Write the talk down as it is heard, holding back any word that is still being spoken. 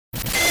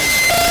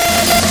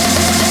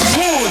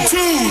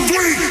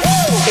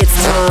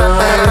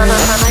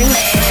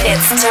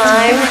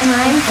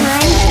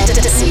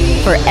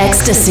for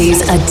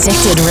Ecstasy's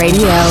Addicted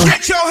Radio.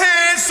 Get your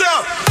hands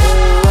up!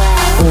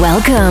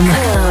 Welcome.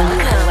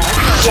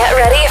 Get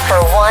ready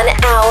for 1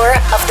 hour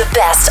of the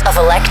best of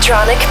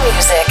electronic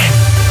music.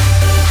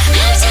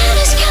 Time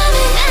is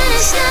coming and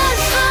it's not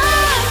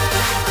far.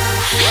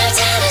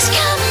 Time is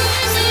coming.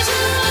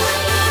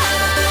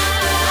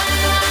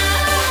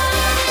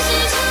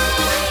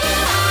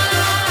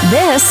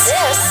 This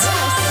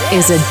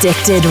is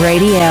Addicted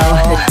Radio.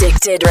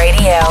 Addicted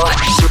Radio.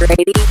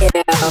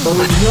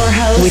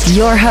 With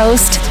your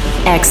host,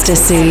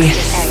 Ecstasy.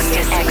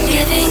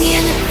 Living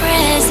in the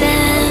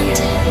present,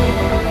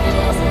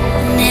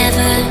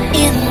 never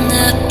in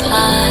the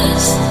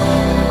past.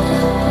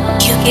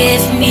 You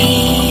give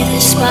me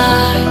the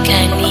spark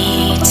I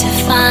need to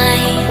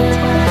find.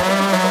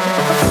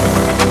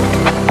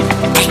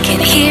 I can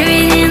hear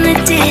it in the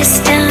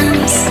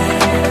distance,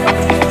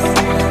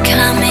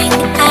 coming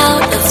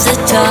out of the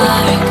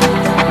dark.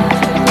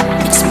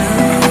 It's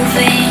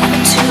moving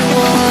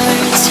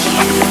towards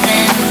you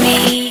and me.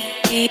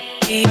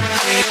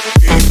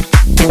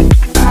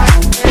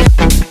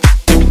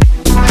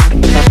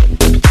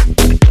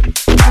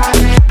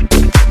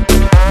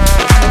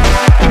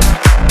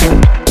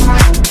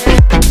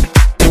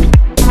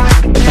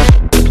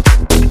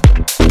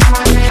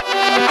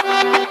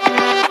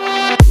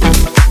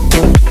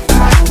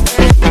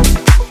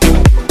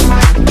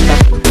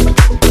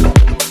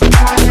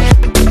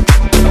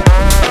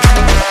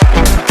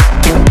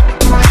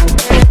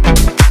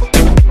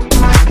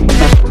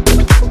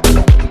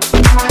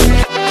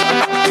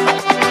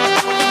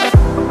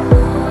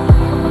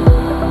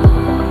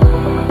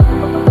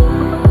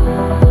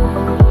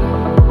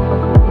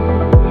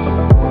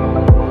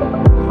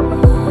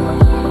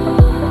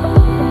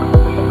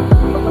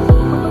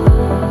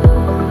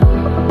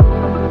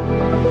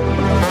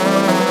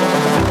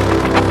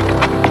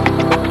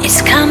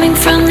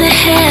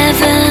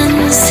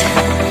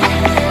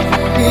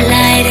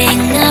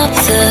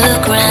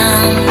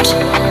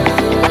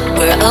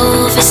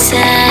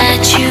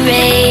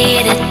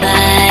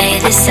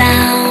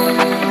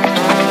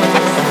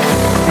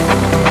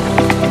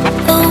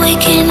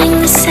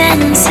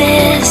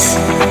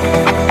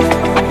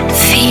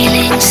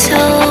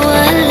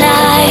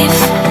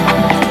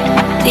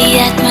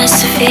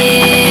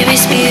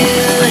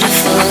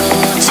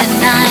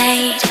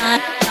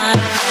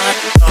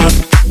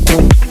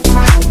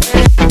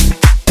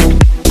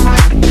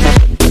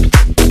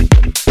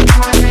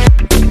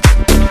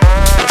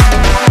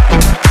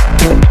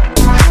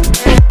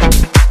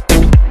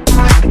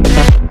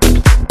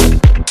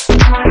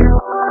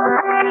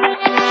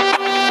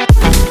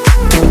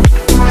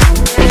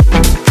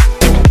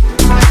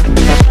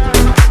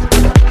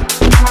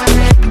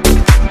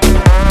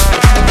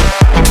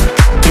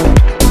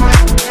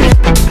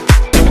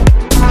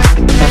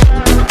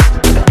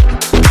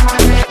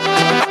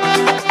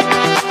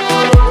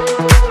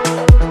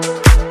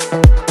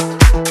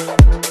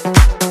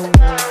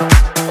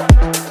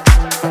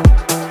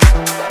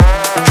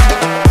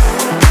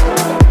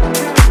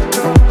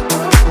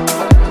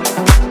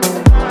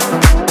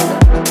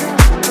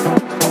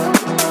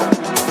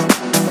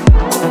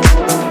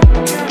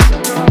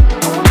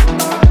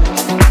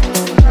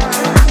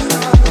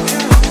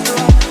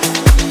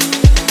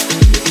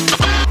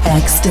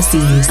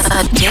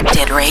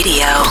 Addicted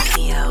Radio.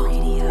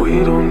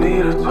 We don't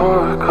need to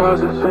talk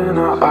cause it's in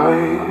our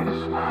eyes.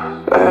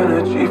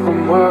 Energy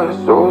from us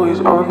always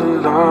on the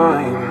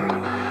line,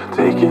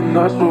 taking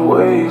us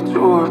away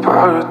to a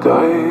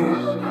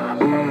paradise.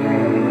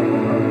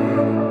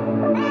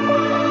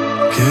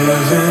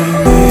 Giving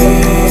me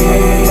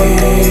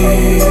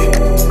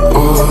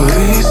all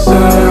these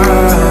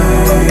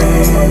signs,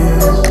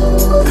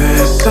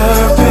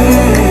 disappear,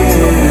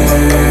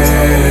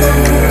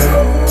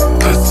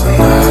 but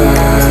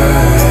tonight,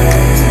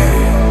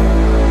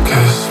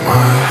 'cause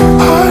my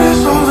heart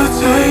is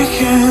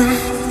overtaken,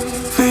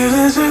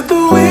 feelings at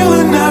the wheel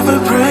are never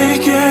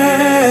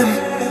breaking.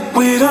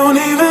 We don't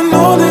even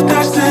know the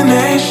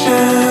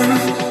destination.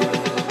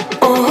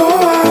 Oh,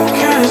 I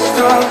can't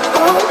stop.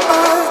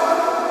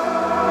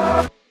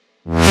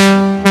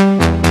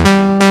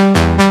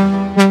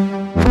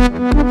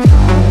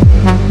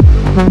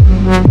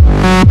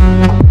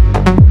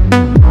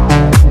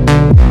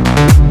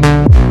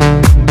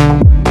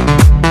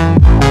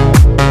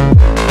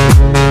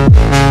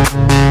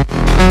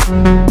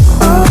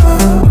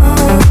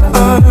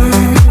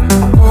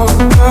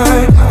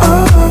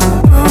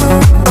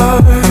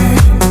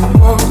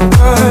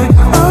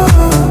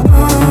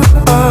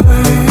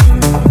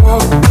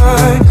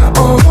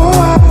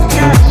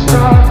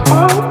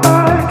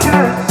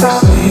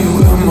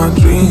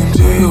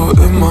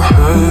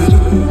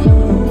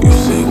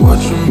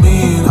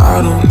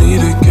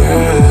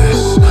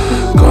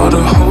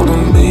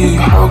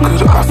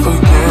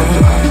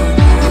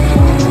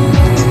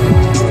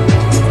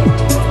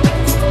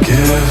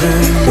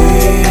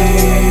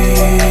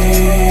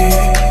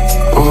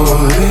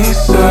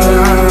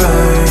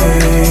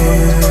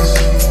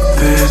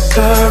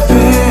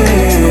 Disappear,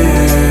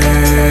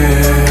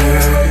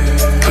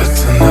 but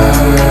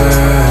tonight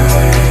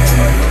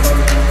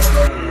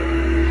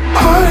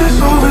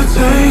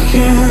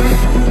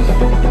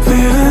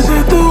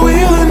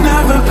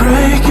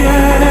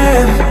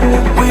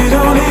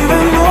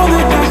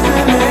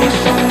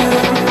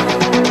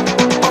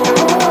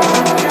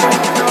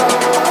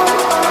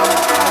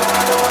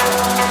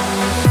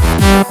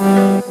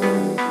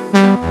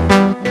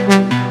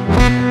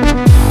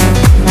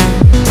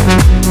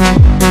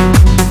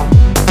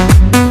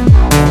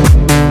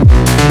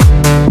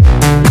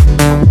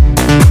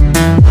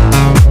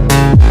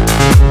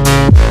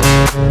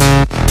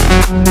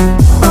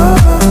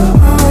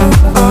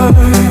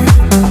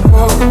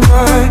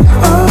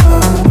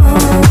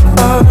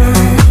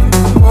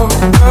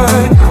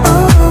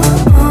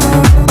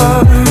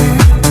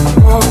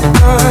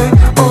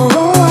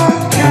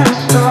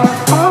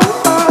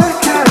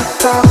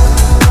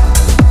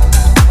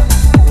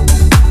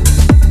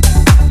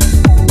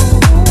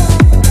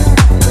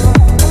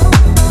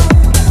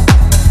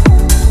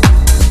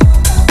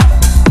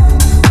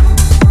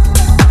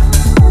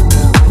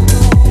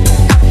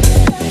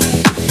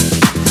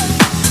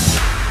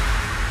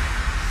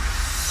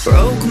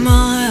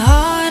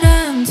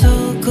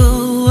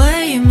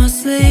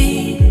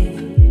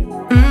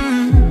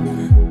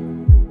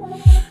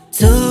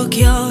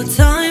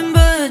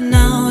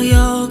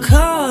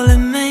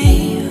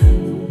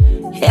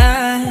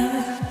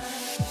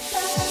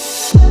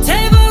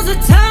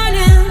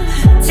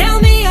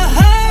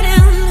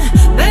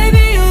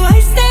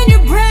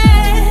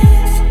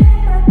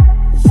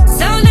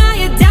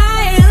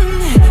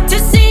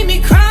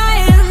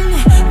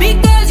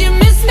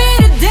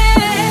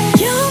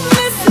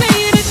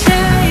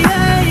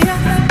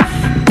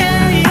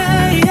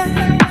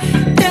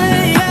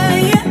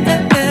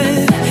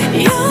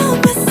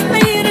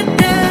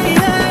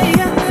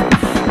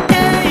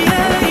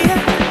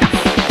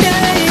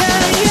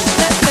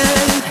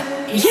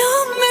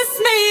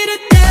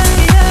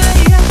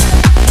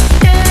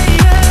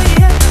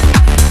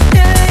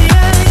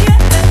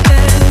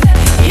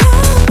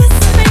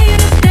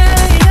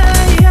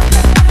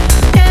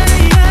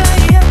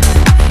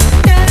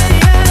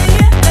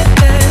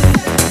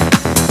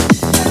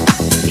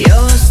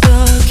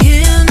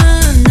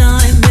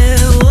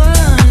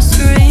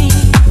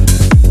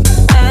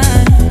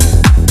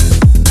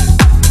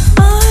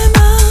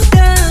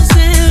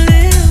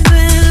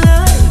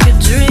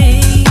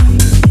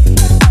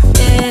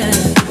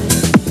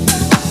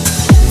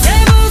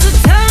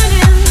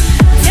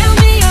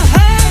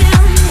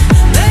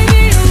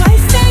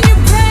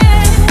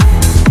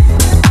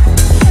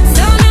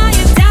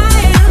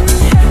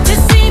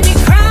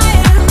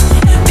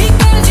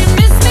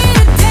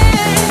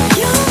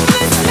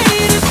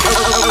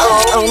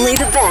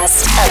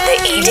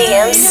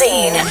EDM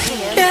scene.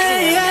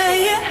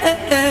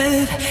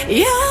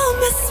 You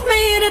miss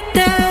me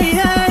today.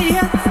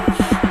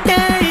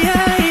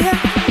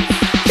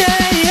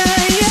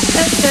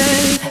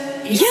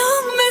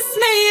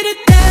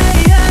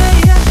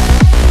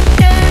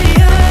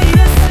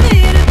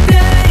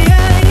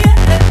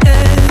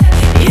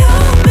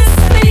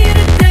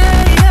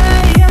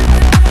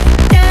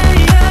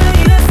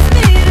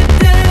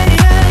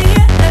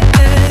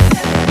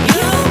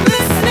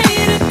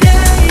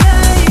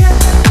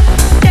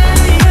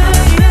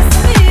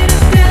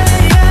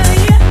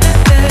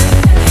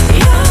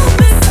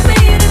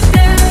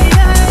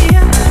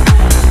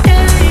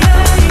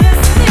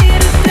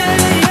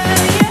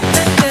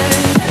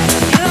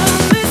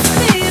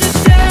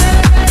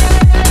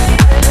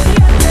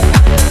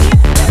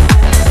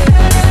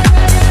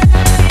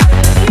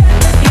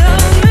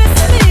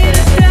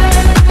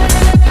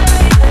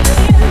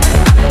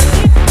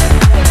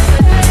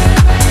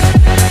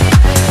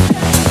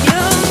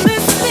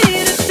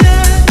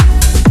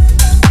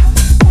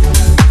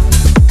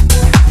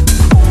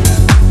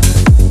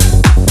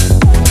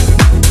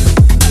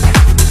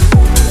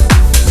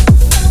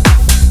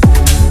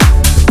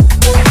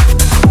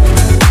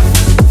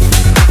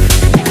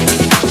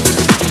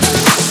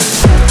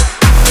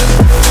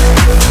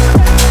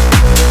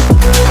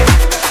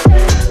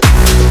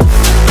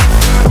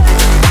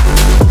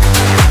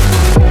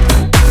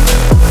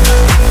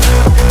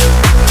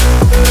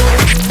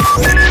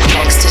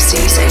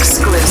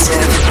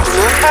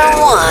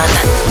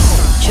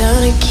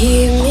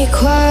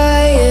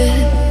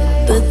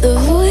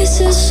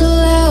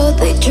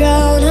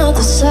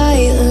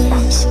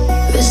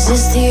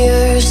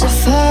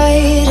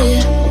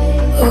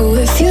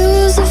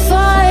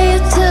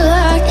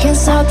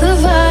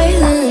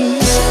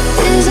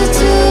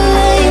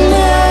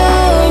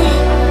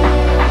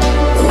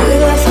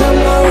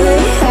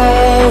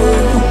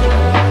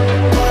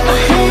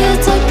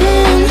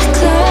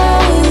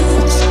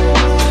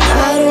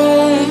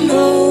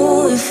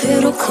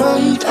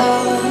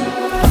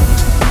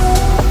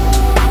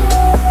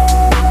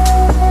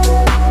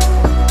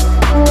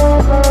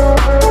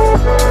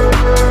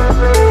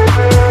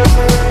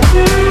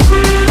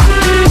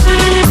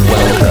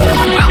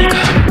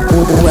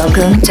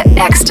 Welcome to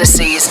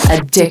Ecstasy's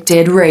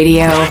Addicted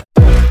Radio.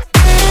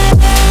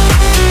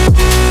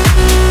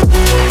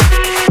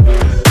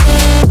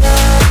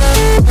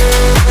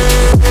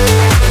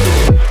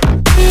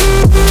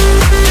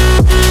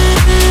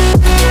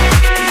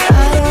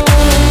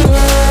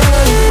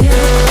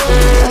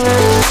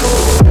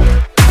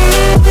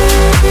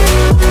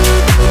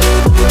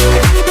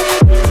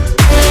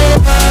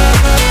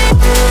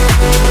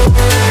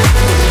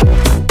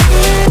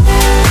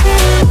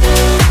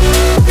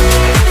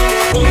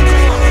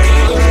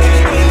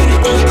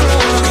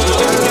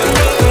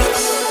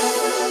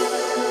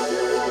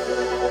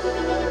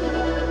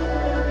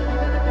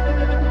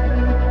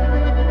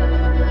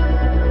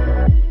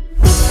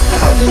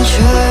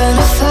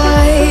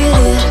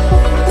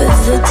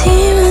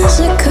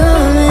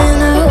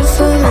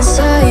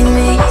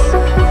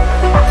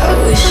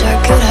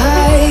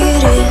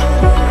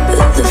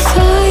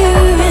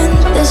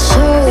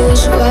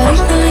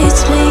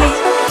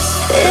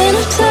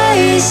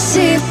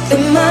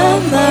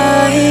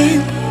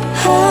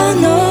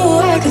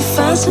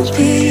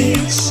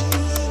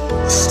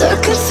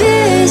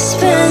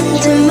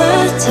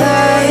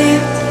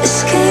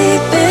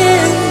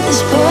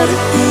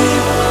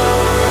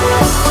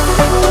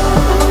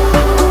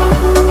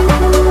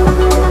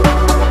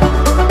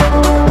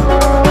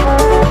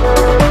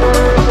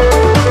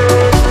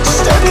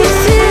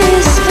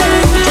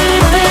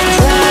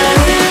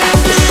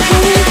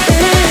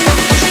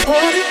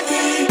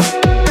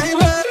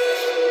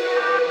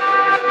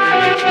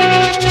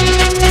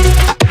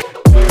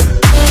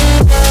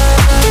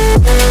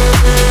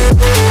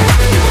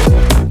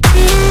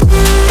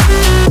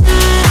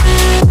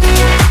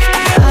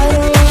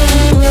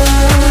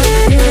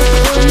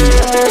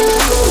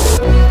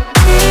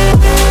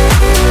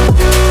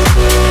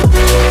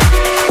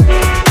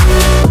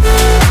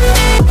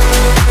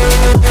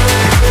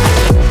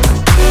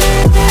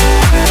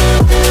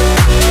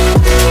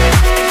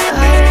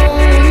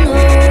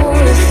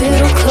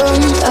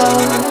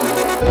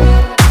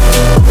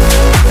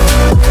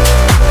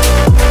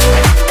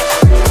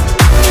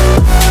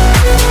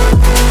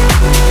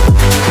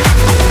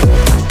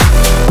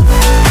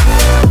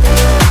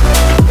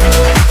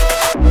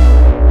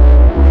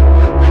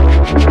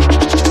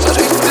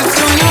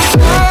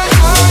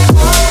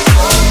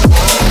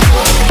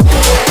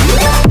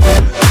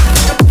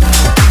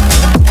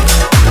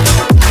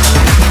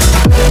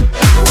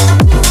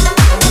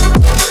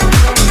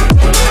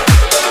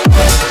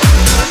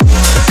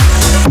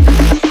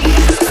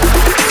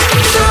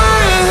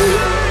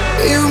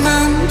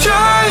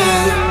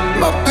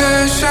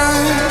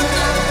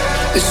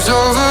 It's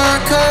over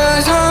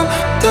 'cause I'm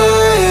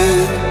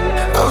dying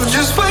of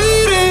just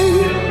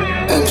waiting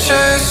and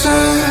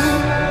chasing.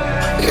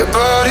 Your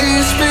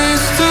body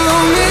speaks to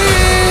me.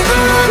 The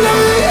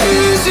night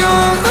is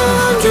young,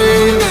 I'm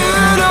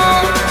dreaming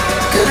of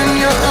getting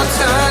your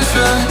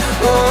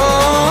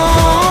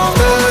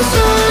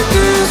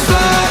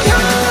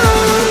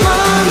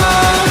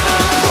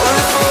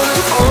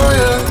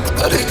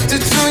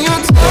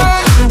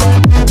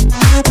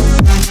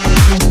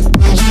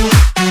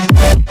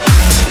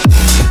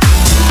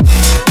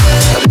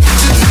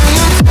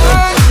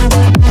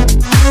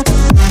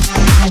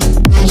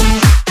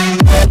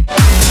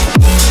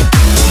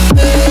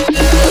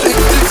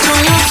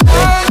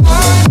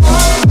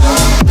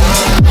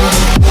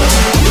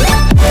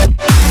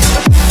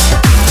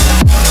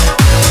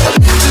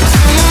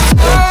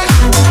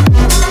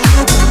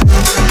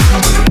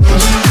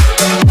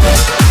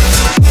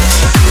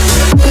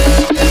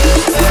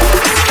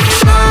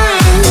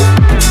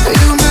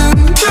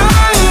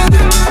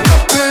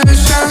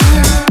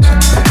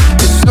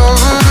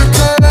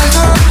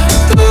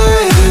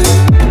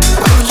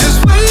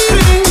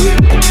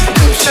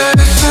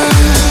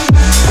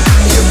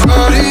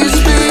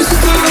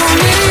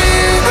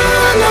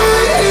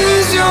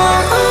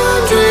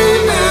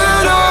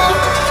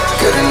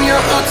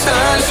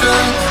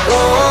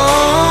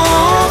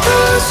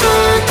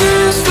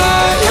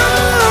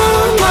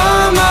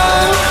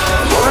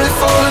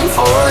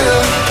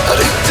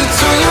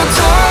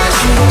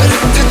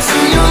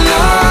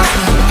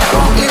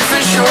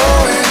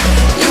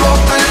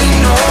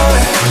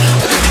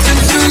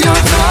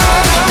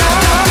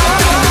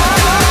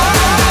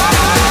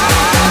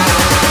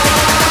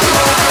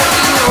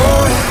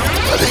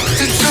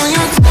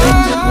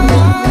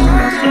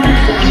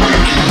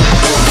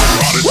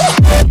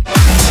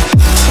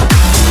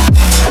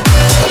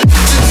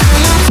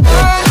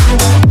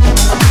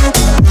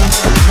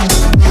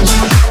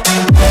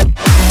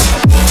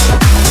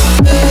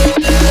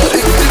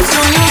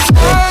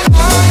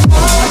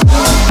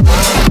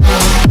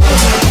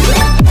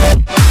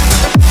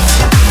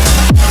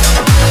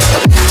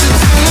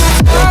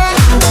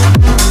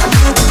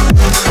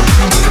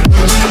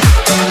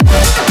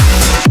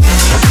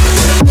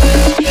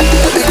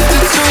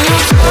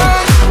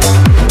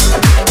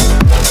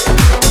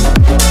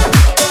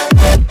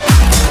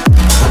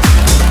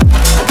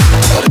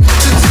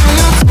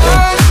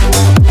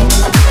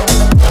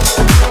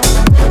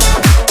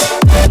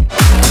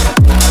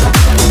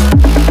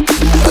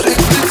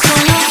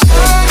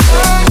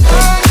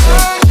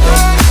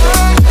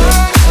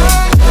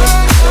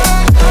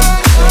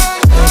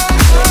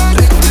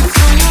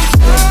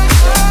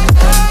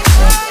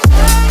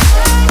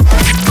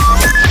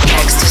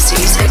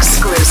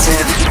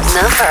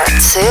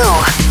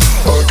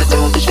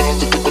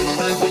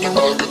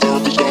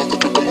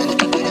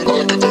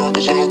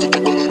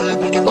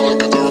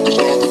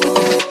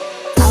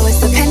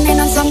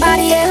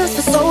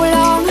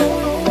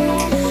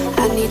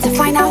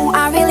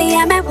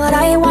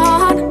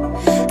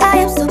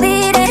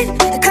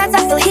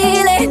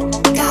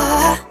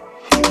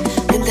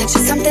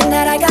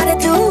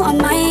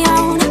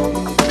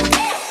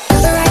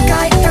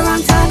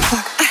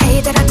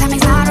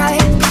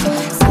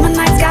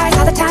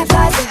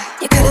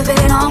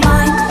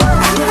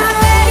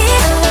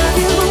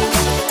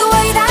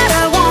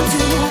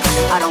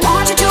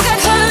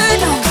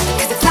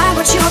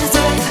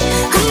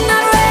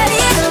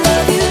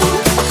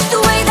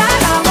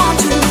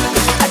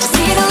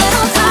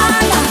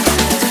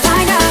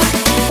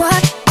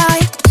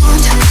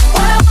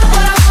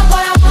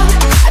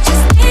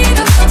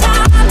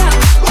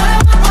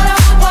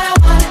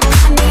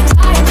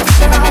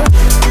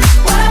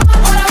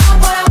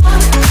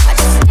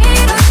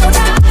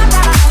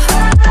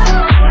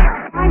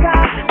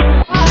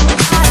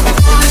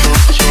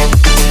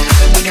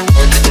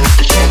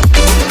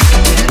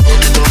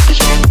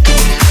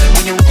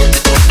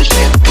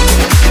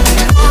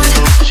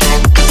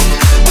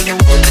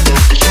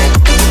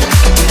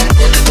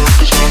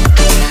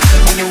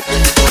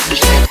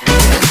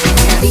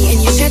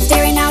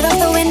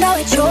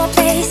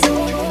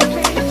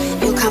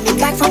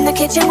the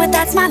kitchen with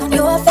that smile on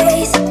your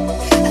face. I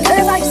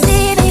love how you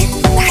see me,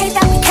 the hate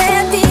that we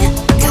can't be.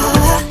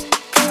 You're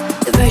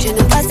the version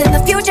of us in the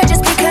future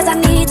just because I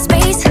need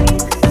space. You're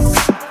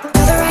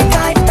the right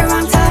guy at the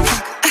wrong time.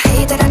 I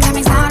hate that our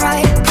timing's not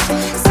right.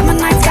 Summer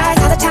night skies,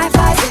 how the time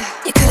flies.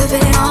 You could have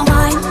been all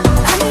mine.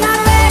 I'm not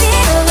ready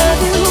to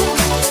love you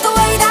the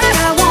way that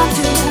I want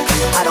to.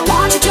 I don't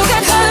want you to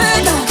get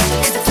hurt, no,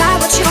 'cause it's not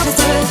what you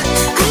deserve.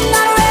 I'm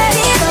not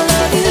ready to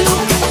love you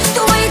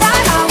the way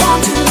that I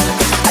want to.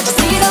 I just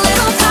need a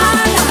little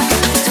time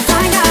to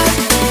find out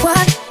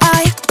what I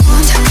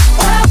want.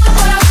 What I want,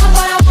 what I want,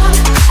 what I want.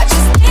 I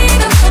just need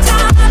a little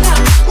time now.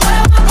 What I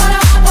want, what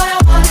I want, what I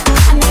want.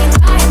 I need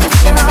time to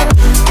figure out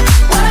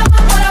what I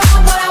want, what I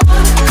want, what I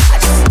want. I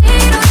just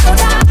need a little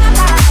time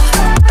now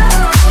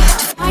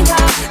to find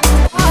out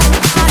what I want.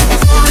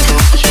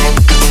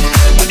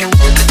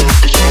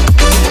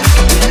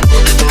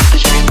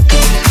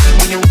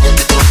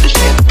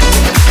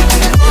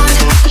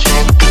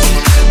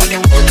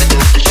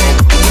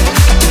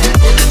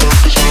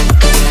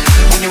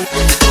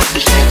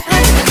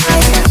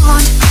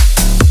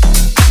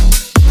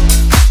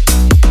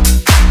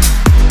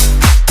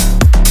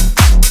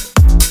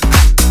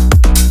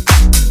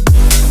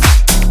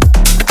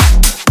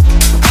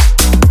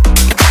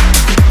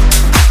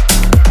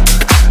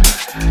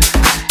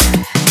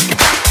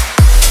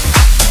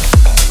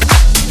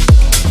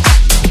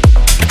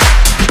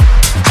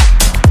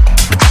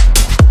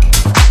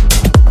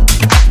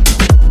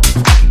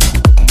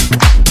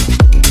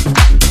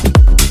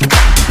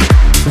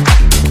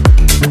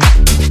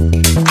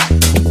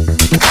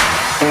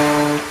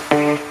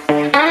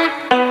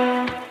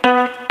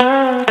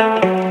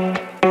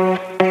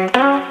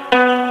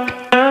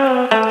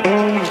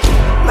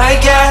 My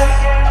God,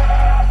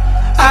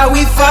 are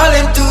we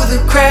falling through the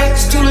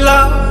cracks too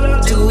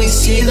long? Do we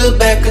see the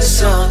back of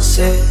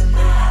sunset?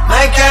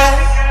 My God,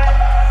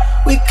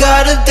 we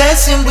got her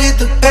dancing with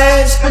the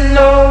past, but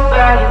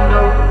nobody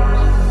knows.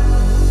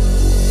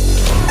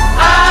 I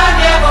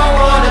never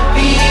wanna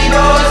be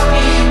those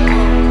people.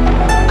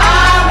 I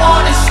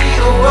wanna see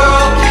the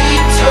world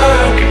keep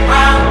turning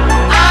round.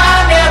 I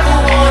never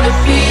wanna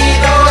be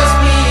those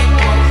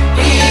people,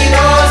 be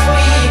those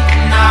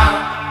people now.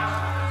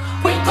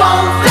 We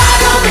gon' fly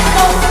on the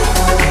moon.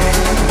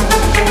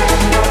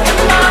 In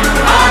my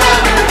heart of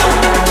the moon.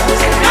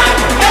 Tonight,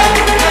 hey,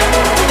 hey.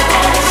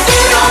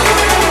 Sit on the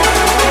moon. In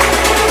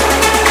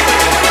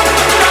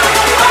my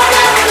heart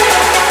of the moon.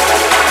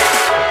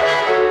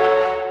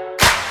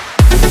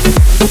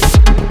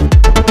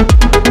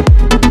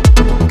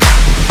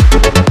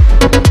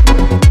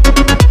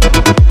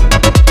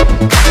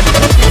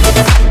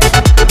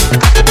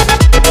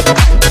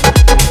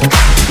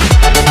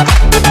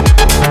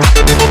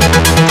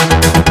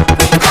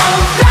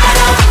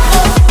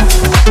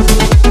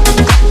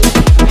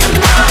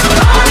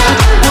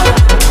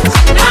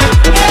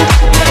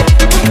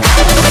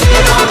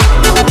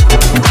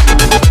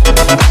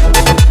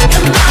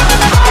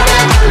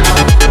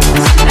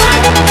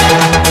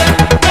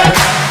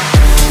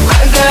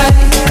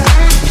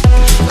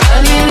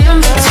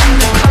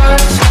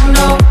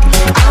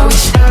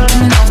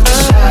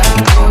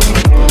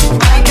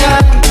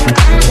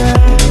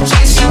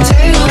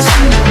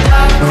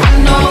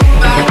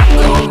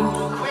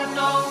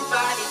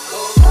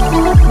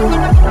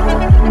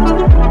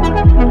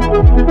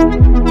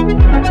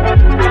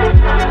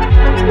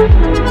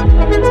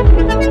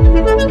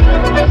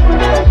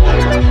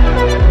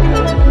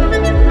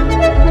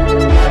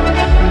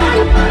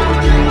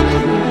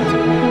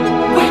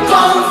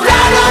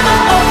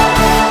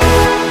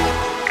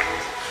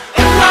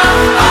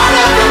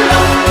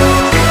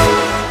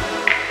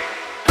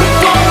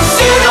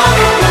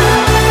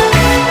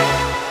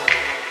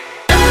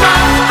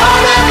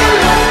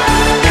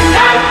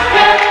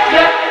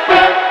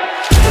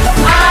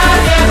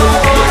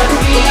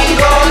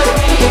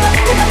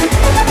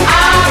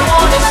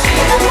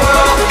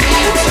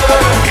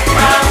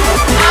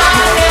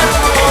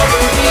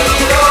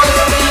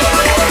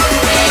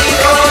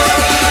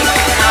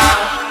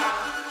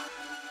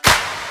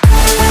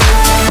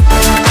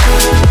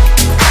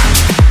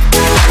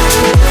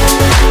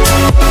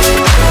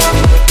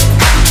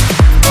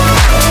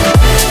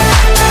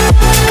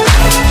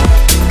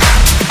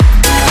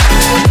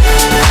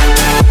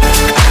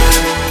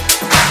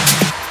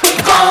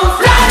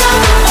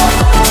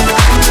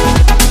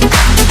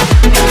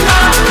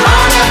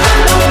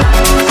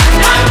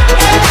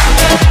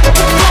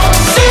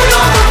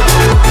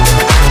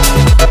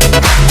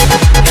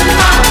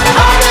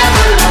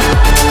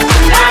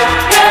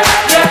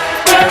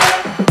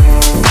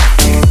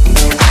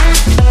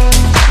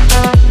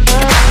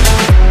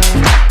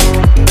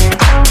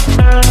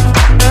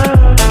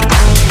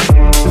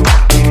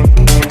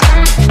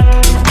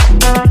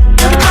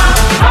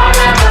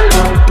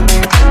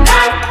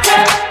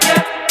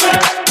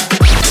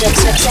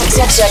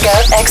 Check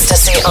out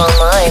Ecstasy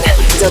online.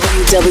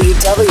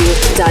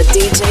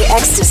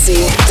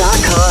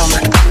 www.djecstasy.com.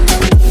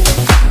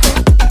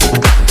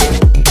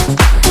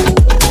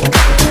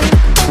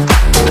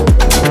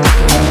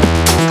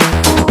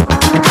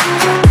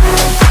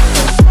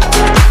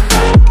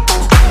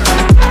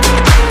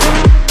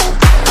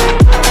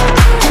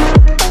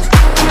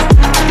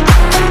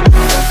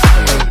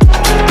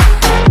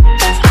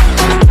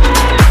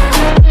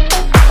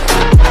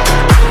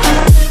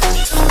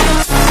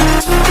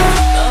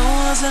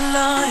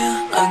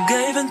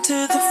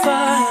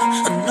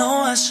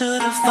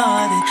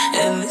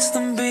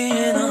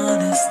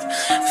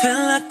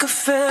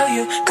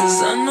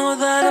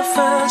 I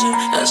failed you,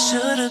 I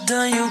should've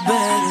done you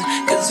better,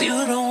 cause you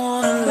don't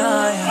wanna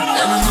lie.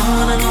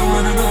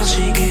 And I know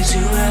she gives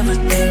you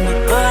everything, but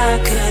boy, I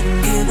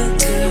couldn't give it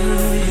to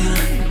you.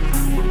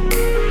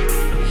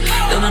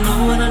 And I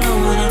know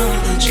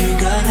that you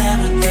got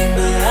everything,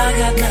 but I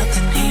got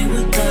nothing here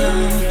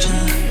without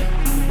you.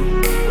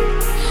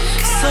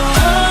 So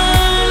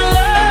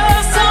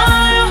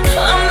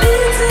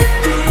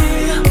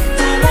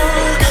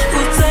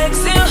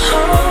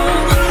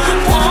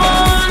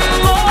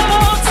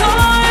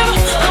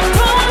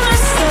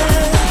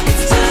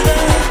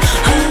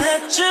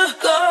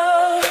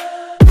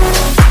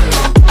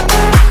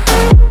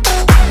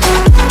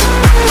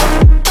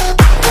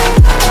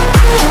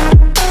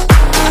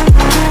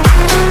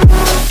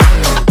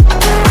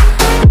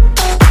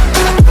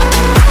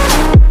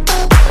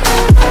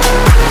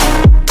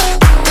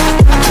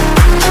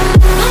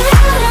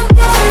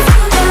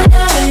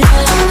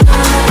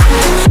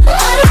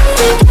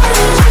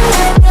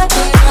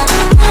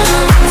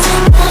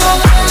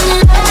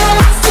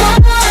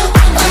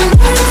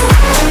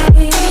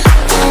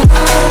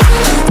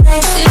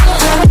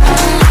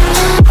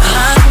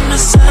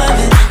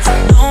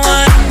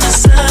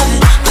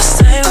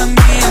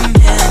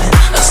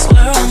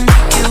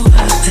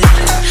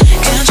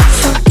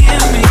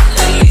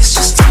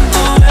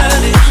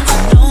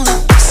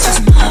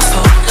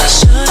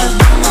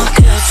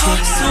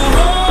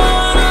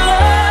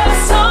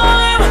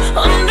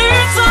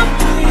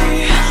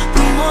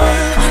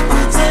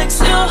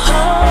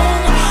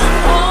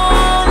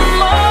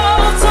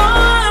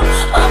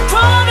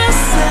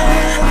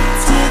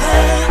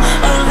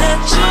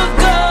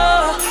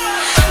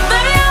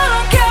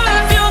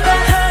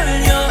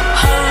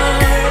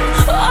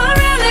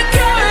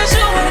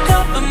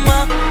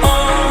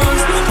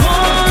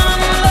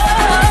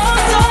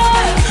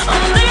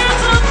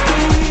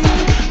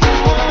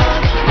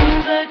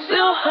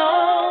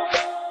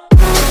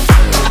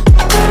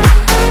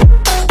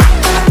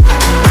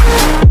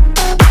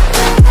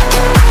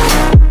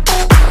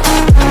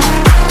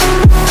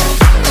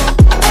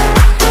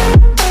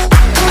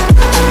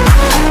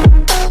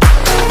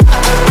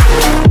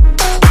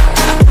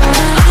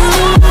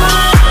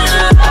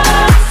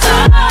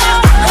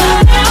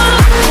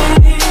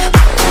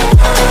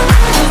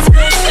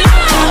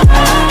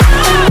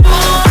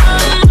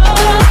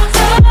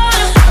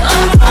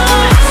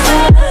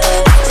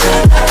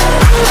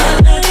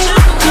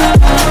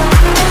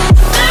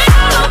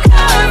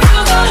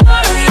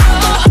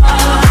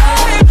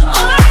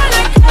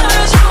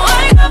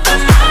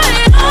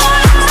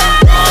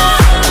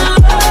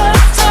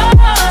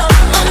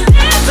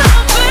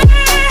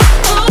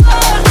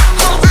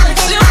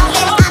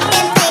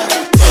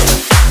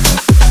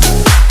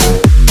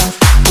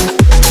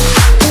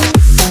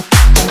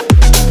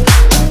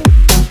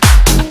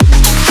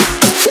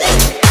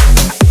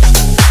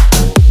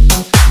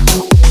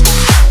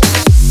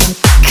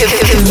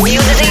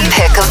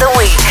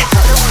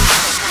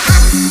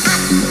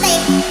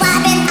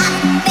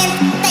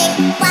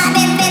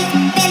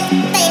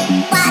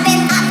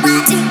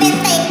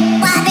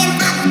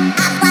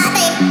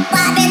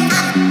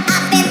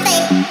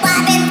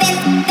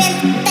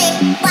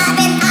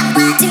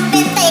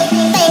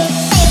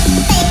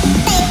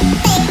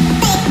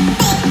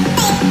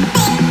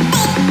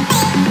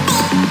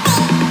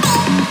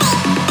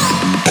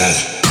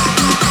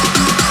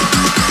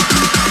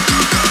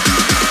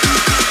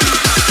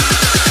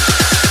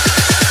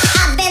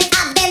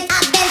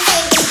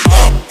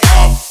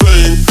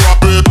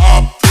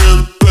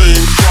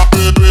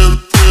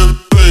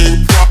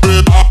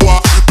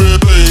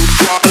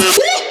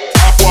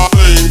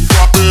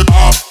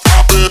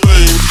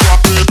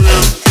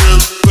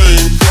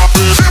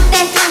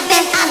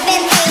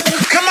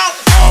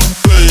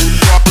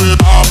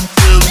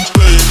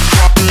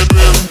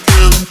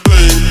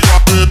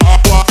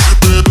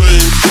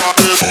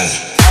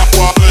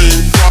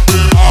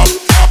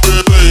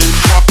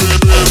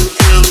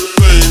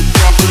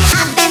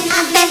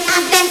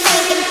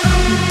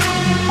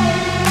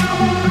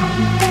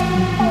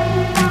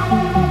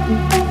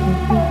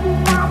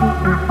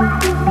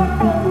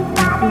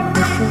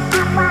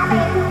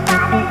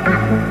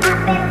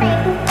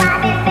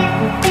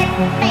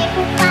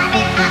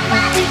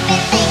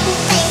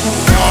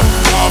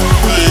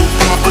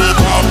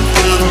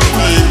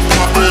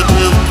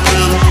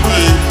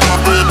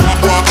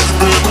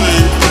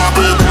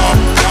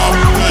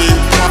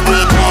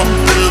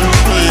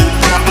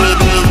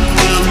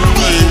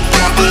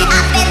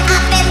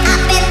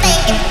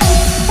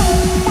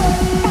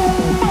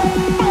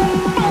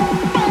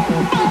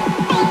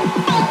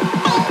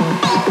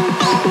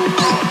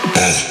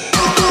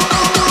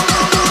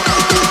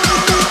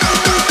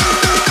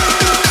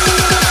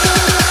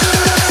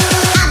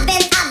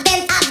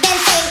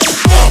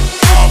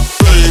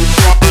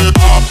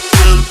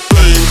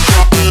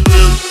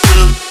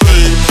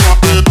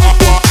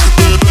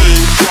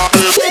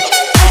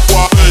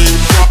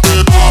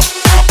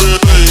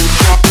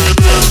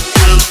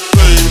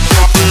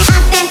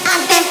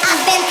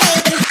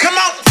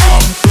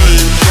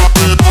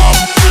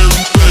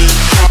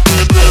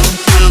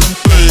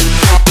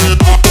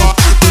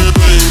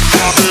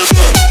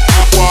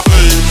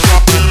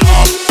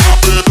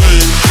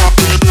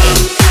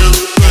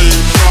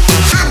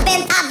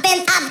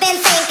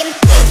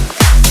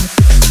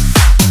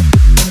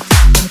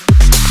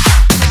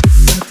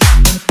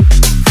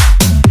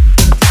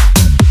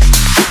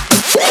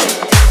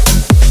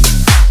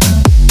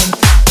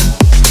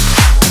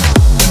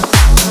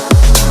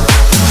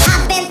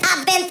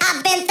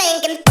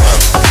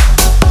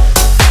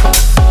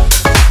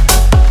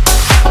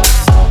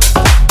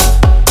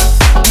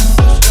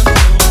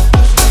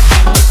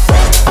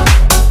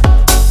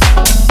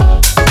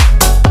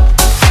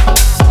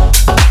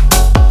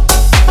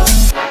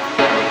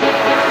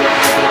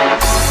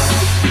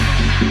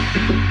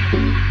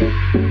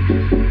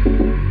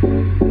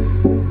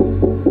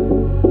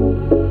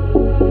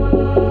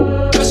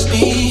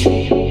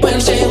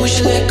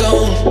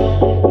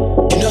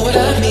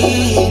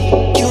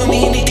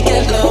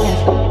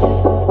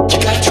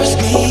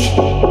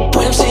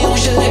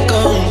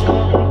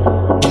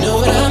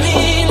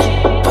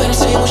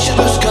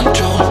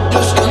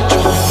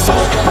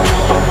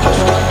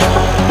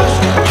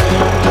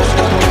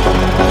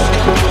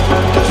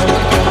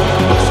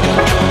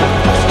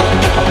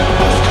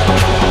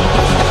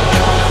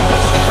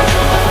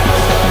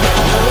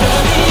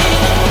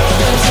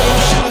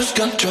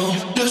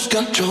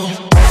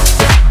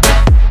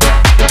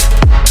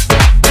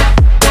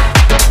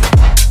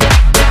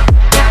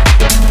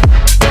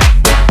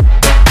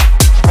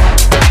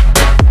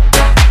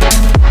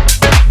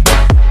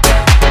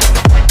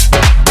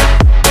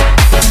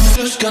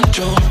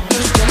control,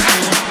 lose control.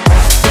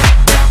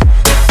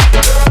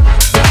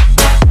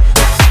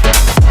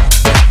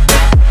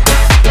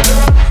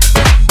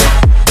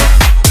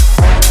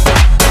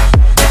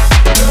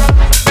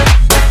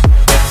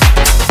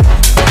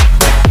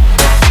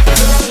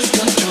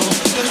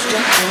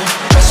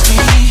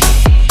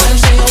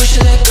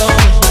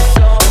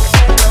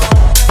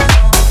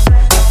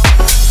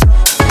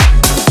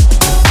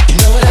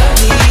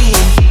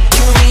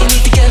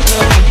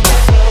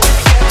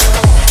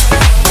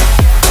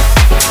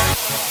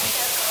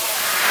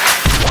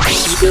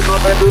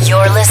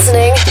 You're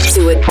listening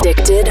to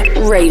Addicted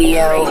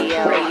Radio.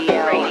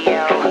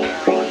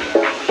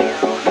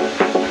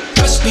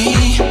 Trust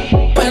me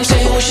when I'm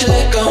saying we should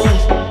let go.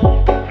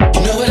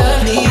 You know what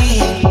I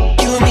need.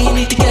 You and me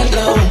need to get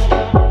low.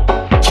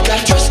 You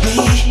gotta trust me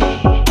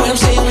when I'm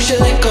saying we should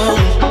let go.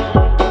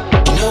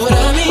 You know what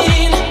I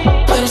mean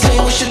when I'm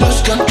saying we should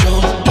lose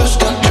control, lose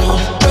control.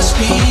 Trust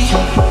me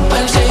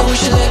when I'm saying we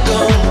should let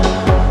go.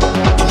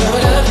 You know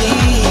what I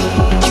need.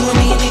 You and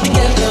me need to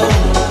get low.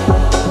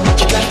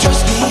 You gotta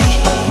trust me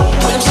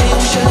when I'm saying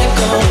we should let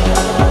go.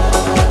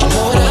 You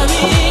know what I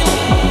mean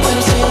when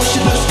I'm saying we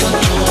should lose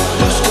control,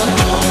 lose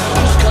control,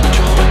 lose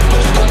control,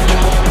 lose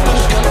control,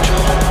 lose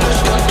control,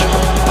 lose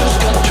control, lose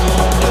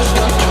control, lose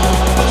control,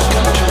 lose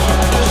control,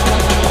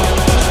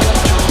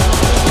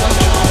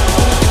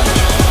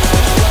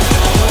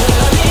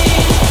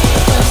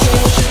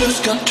 lose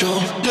control, lose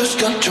control, lose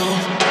control.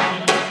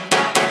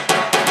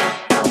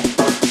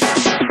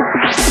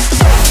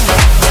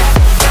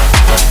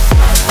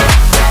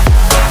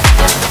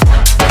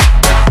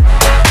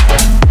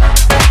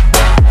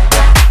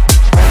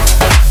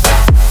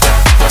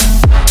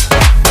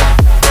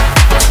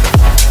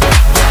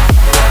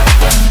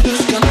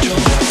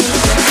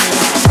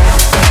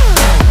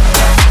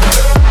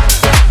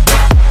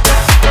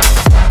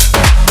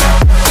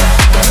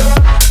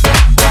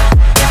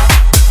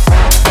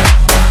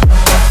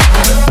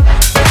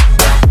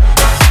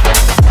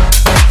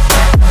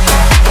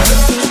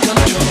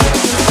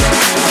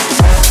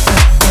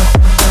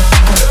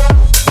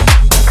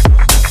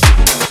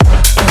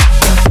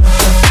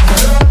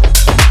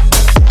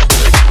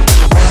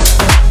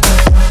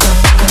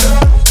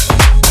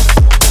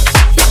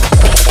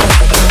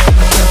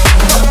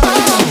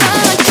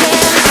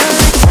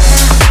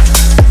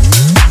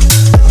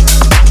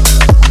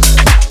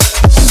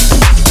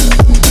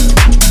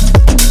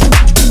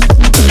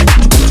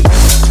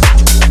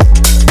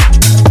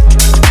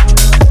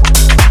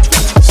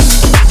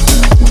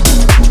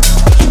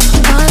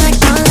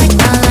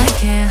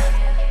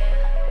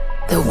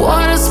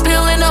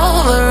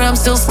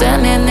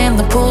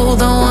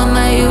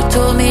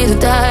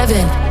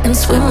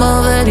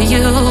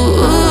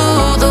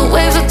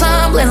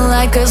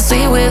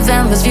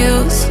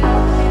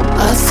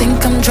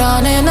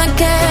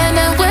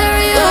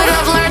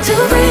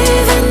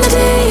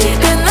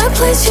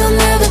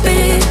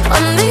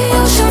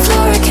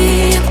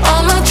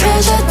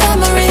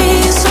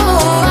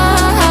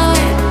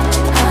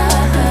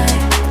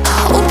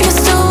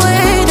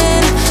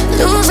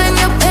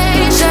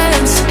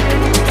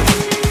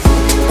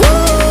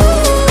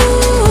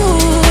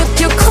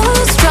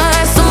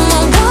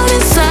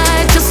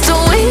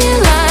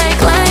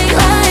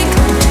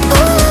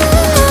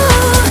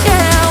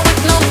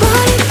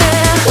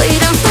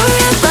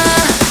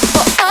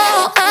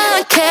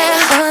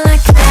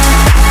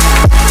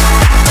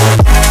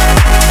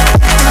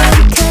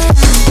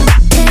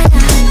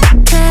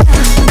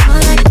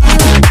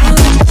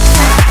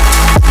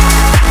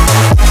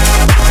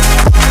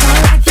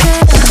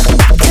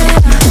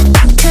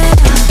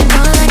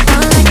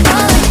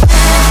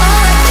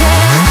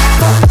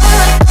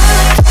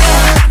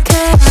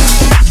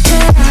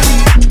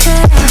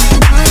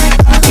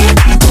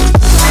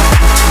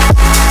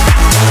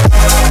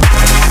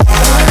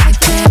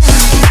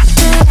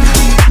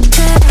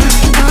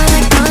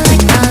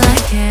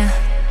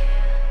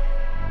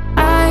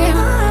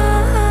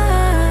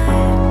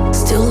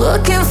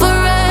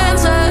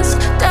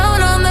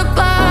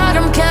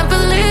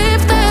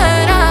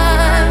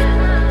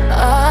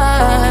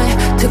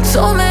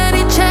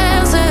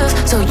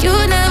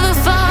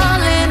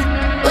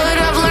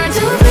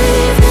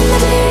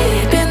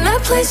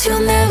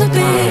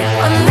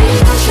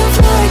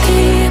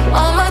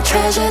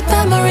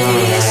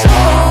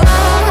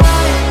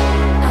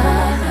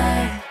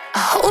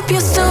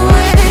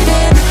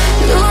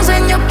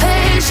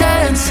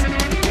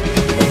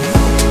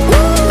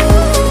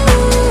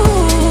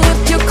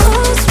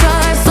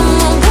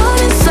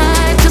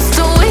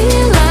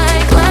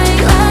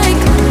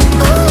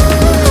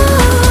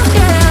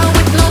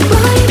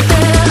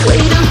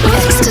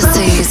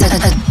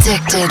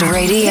 Addicted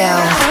Radio.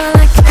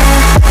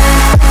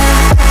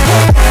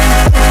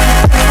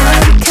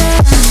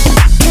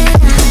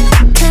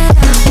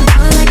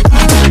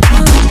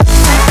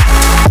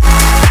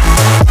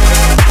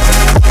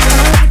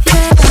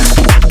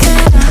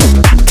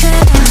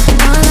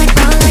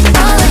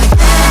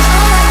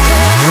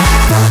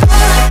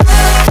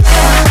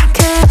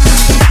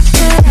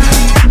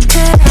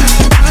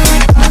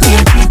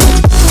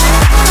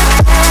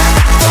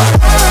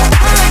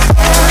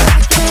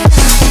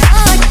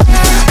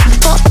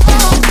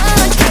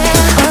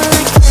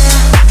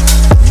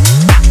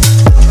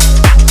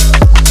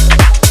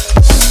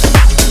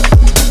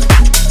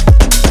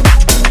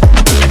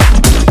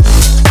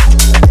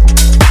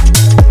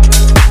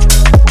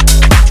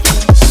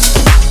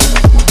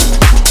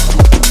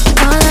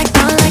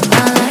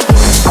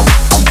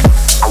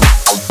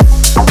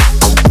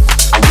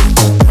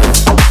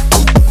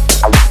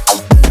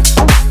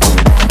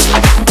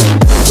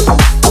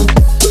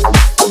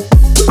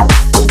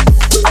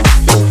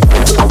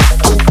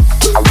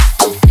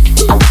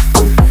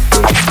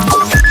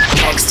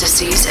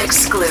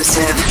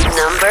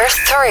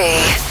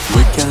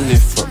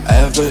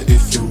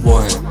 if you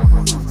want.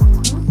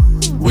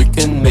 We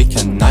can make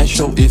a night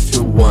show if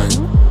you want.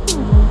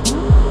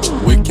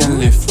 We can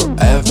live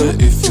forever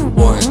if you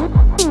want.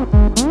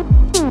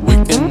 We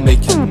can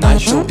make a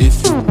night show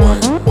if you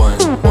want.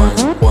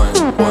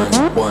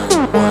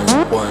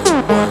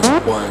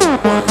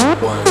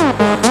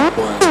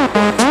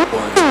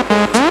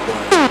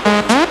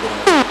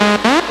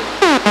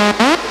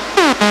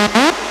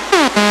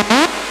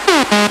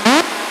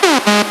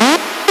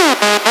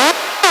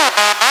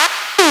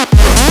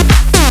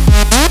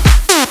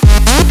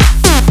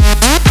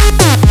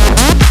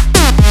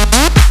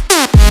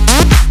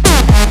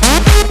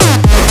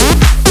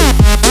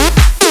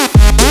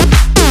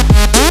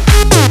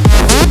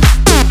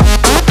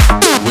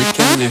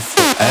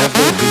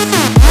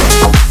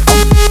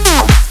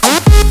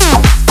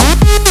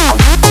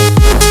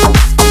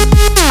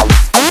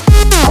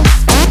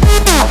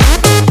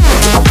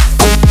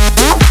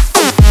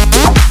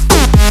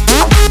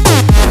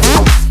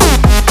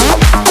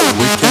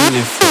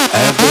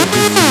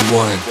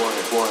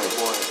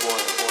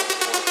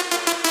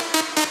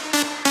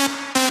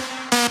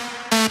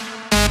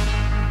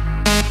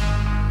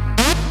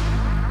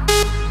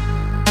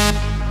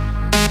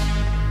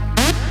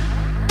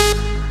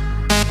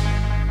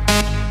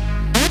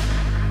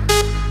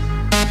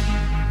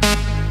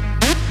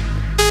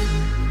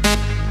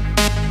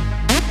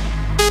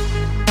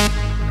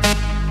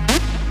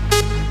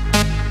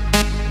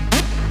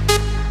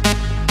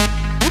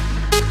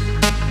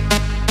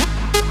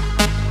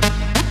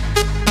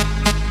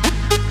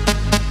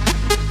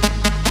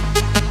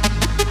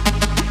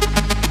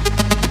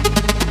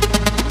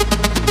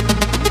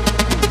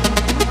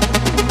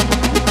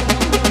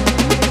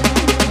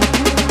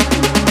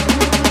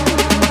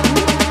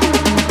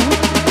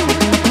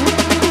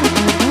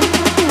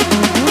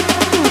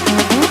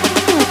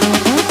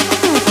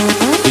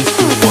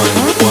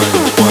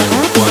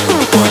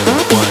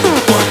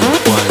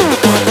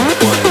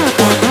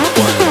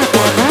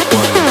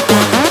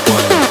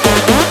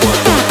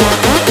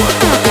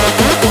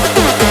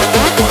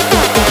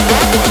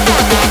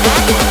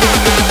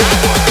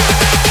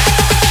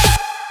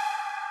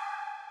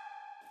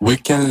 We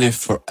can live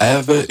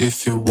forever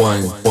if you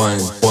want.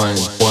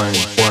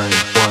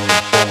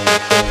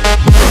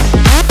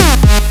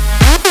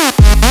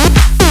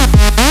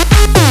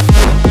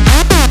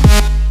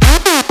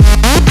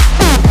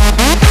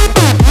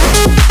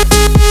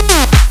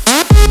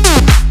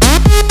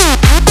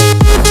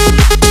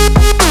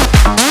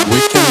 We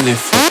can live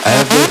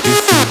forever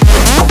if you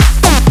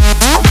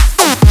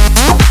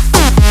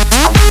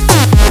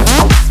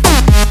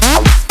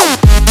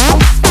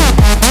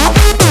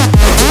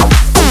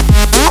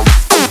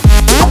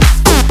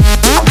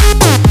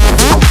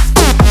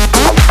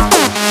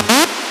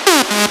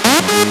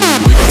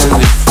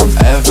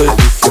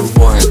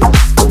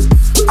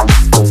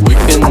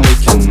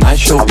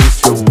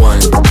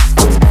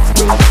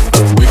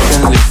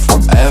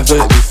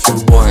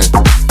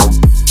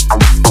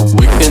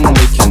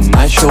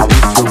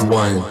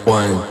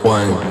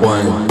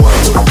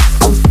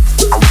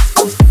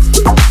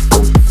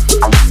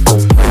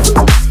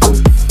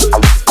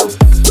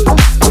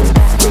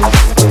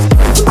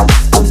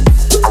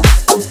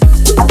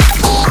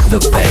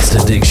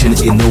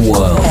in the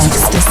world.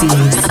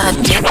 Ecstasy's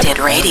Addicted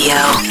Radio.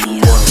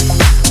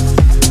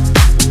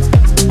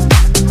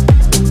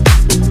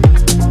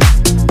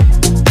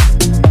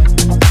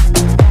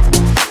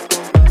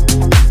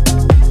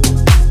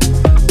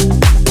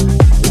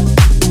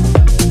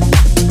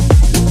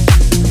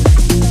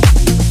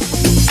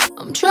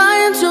 I'm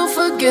trying to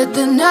forget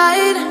the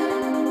night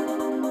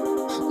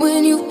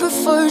when you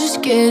prefer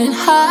just getting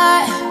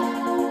high.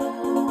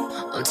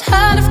 I'm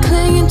tired of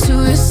clinging to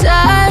your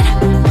side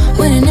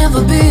when it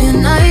never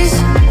being nice.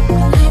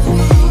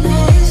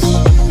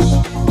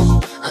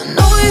 I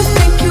know you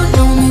think you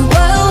know me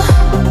well,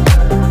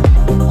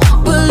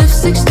 but if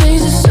 6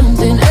 days is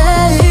something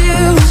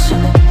else.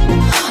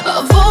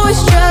 I've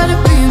always tried to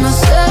be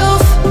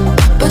myself,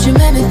 but you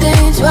made me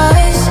think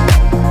twice.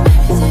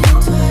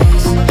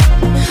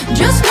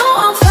 Just know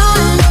I'm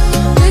fine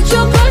with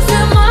your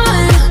perfect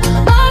mind.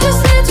 I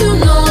just need to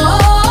know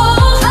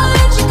I'll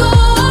let you go.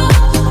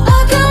 I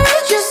can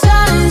read your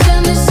signs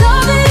and it's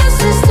obvious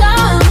this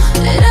time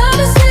that I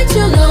just need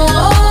to know.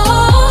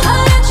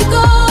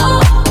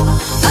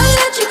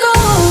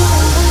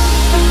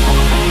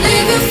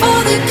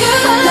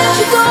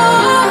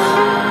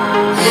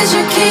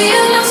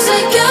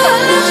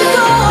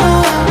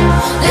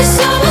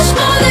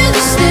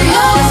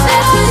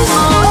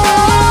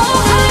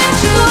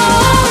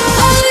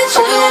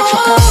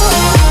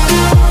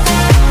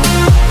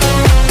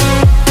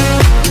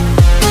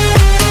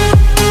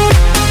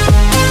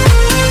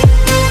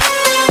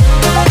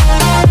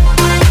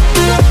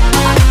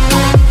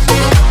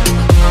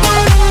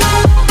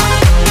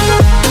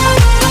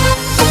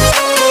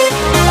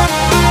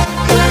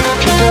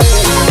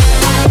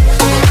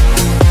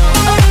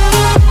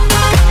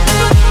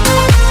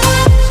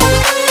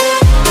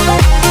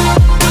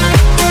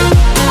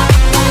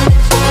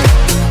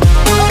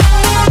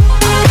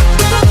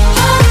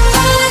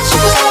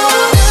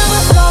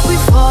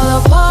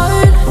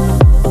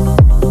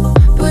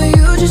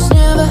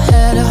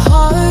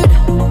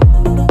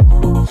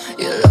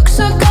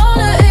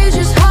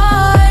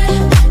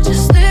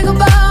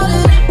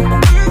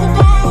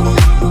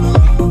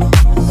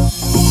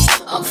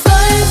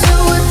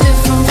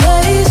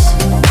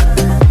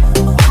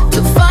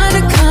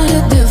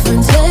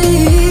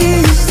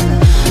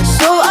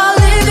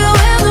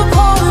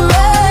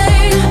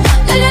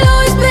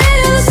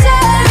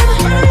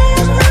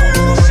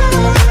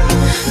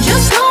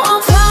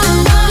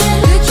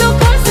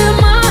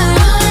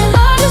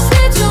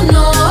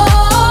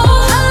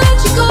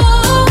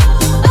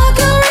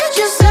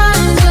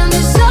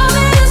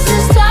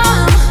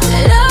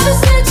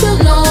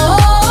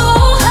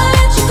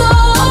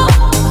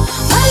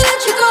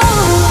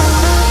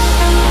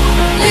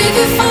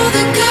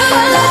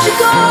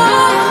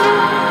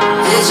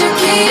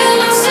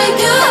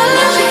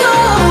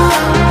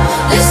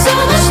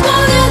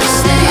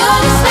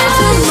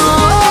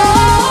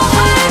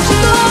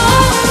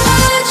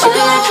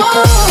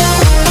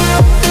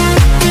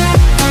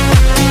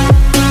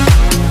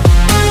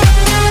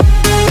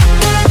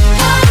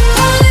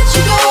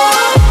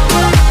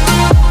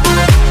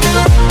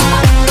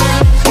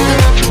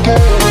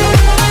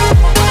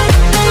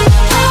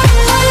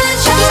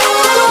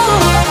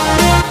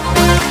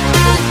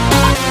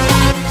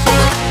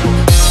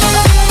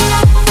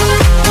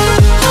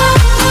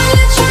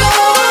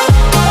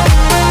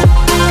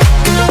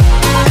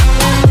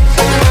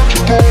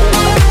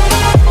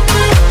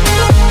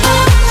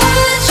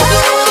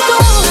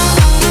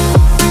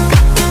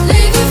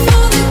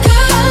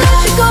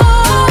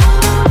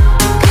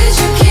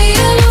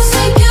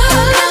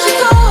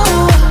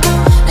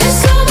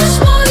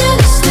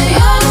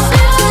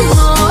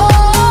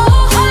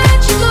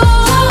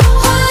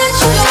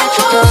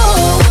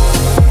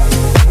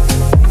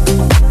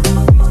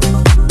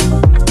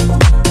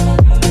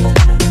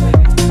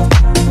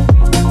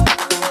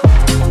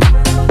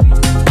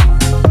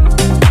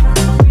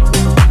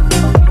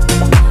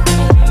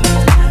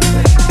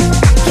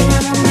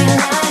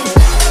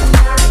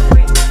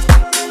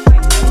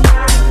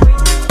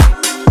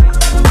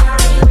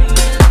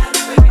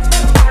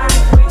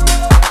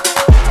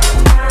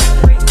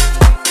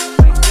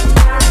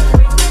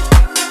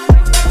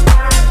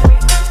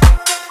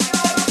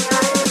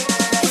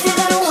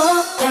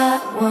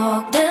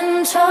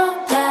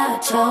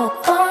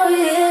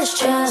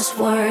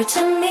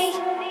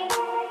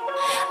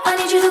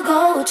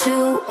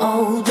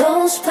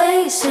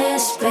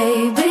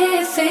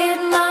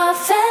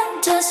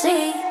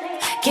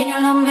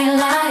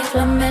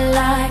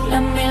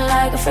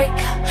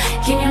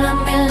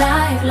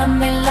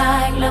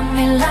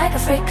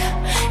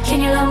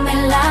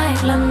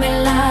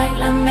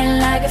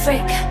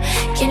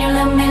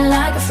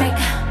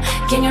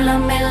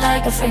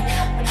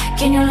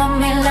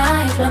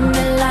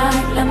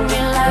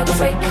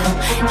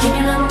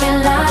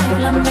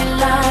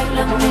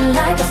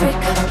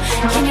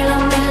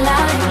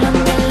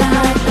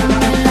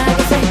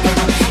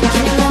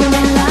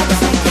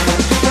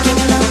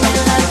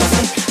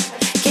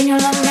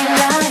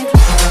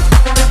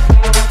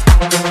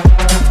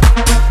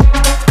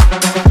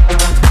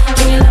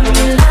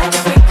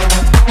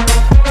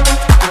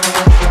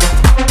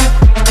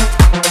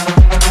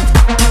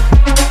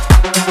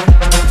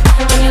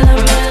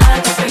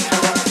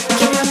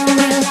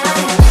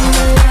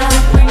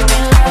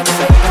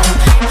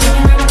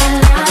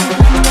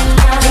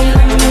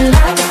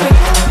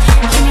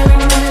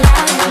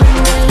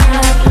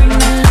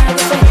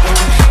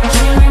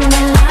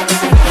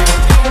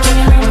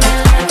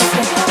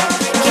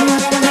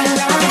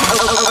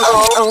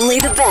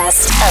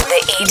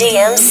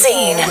 EDM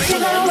scene.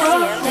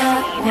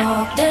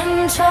 Walk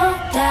and talk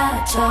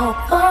that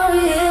talk, or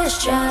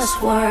it's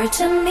just word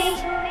to me.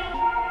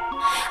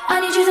 I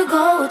need you to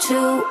go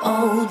to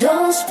all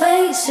those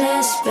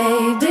places,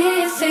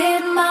 baby,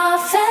 feed my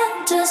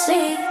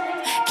fantasy.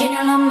 Can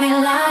you love me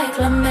like,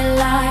 love me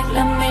like,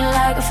 love me like a freak? Can you love me like, love me like, love me like a freak? Can you love me like, love me like, love me like a freak? Can you love me like a freak? Can you love me like a freak? Can you love me like, love me like, love me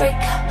like a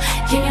freak?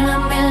 Can you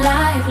love me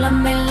like, love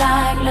me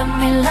like, love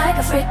me like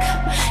a freak?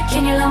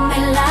 Can you love me like, love me like, love me like a freak? Can you love me like a freak?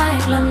 Can you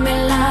love me like a freak? Can you love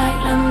me like?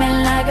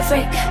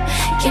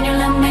 Can you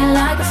love me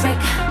like a freak?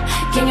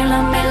 Can you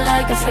love me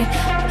like a freak?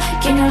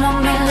 Can you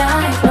love me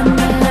like, love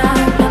me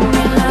like, love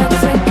me like?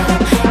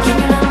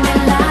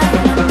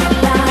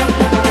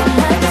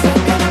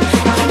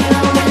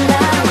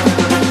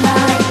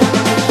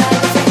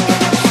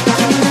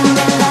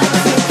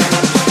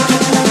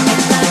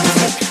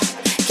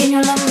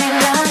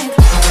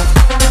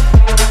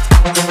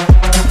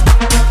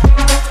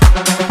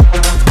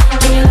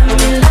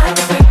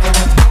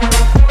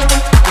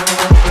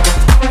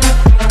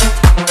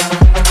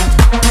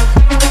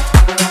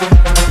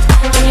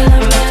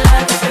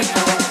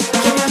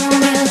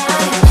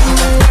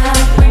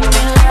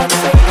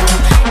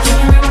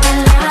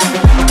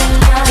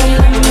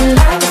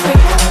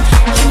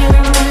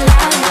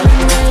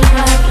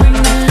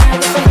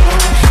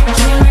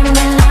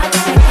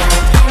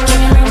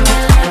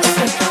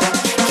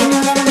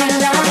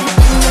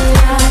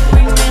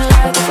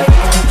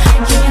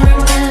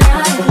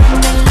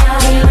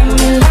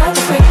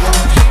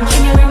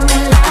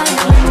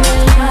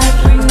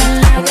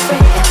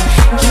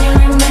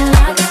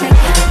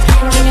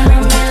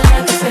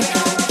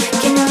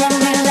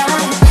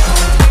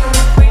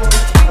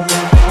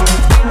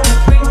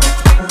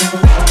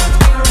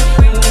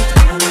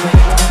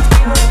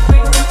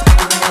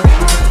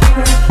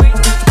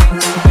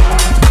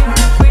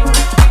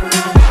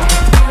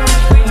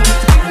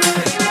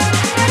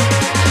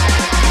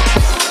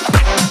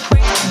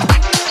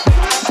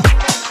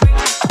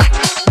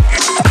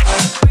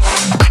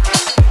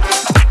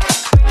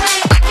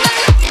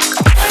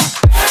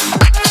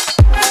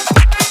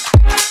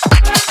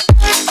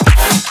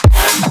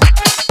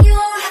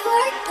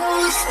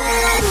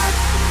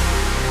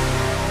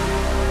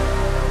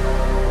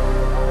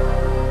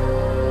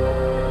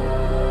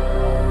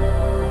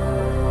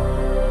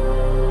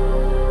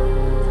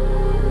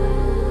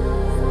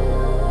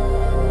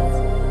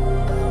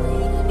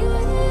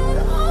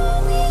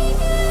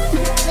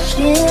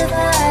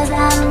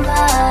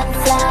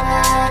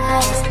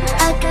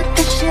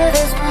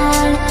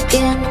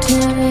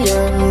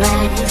 your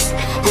eyes,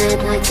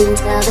 and I can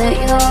tell that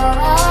you're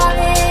all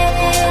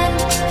in,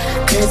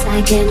 'cause I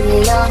can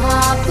hear your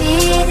heart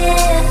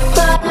beating.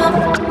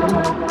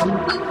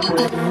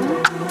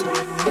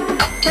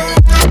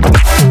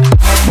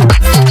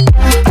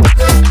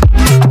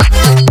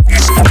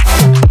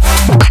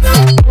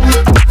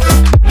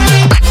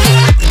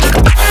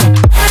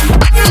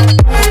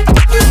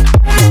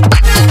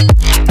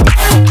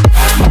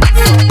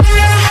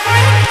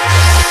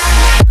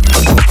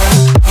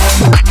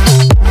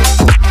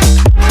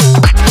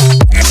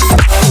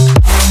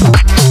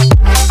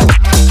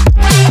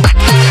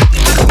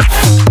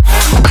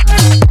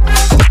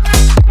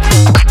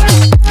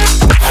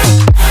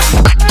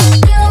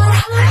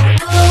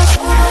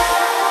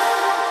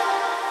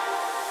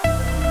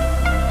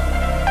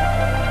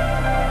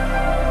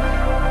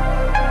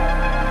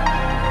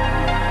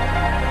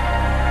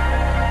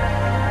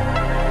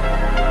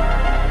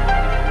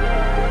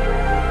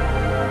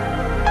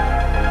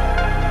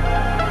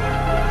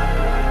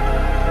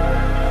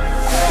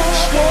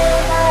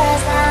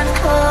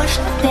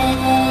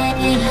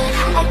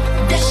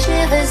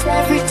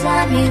 Every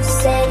time you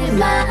say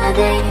my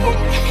name,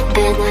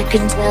 and I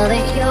can tell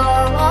that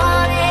you're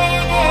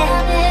wanting,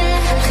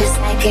 'cause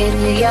I can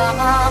hear your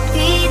heart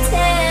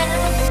beating.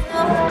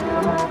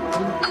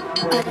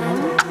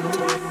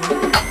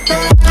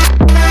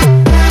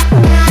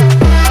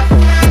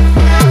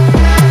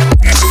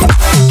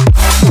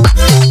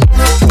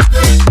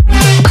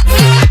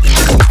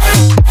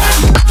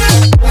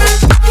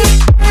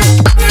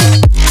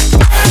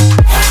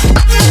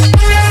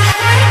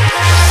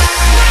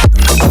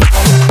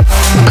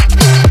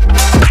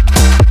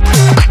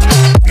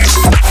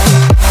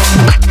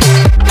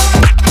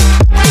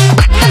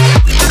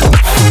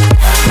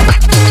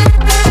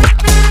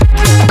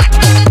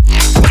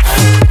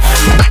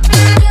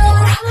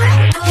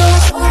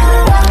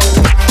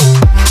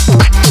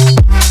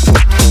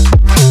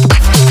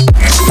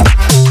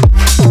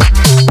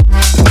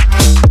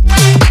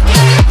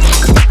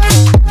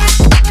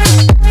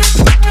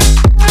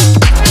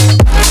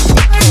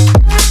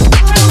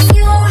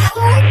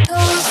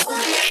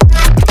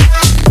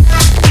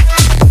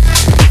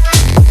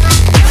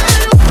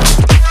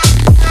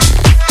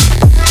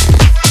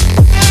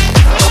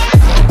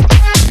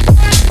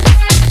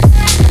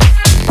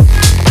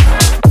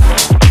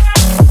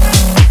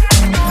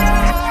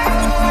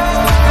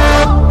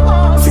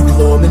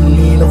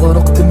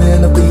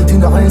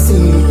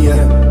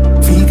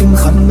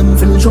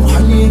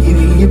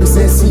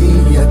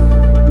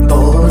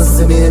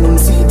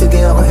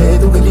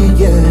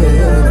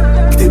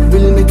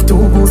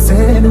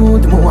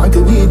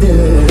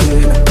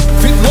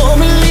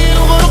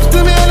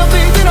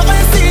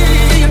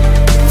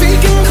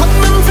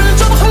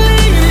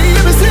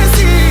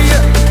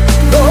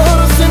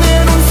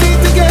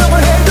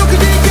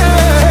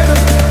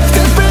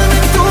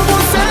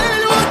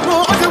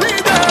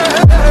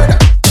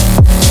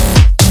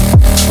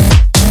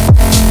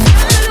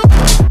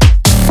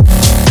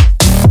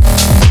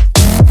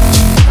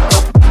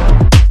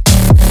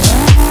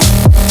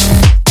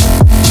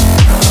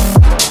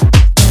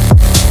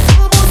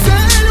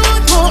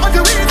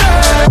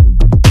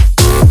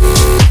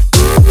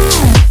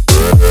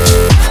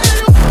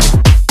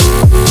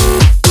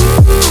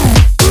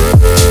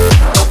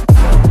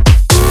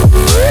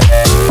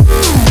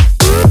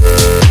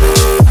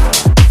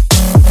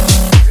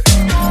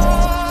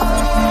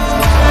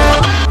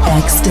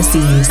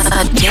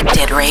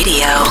 Addicted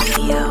Radio.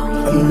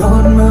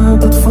 النار ما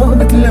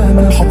تطفى كلام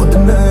الحقد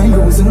ما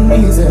يوزن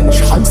ميزان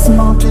شحال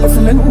سمعت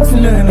لفلان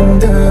وفلان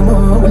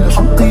ندامة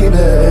والحق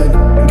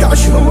يبان قاع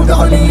شهود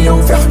عليا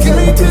وفي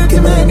حكايتك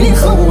ماني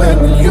خوان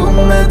اليوم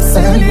ما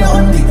تسالي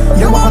عندي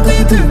يا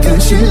وعطيتك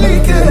كاش اللي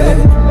كان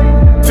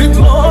في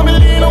ظلام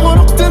الليل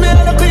غرقت ما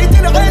لقيت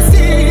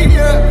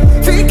العاسية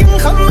فيك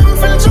نخمم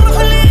في الجرح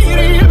اللي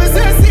يريب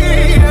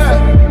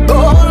بساسية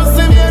دار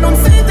الزمان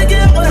ونسيتك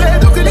يا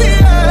هادوك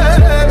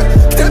الايام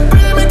كتب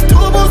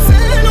المكتوب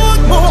وسال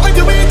ودموعك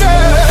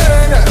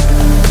ويدان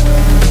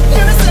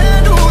يا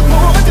نسال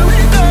ودموعك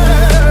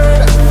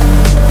ويدان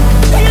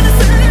يا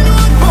نسال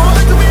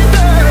ودموعك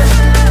ويدان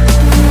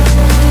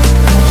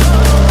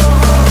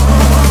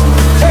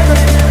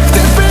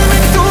كتب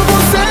المكتوب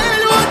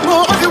وسال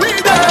ودموعك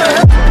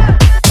ويدان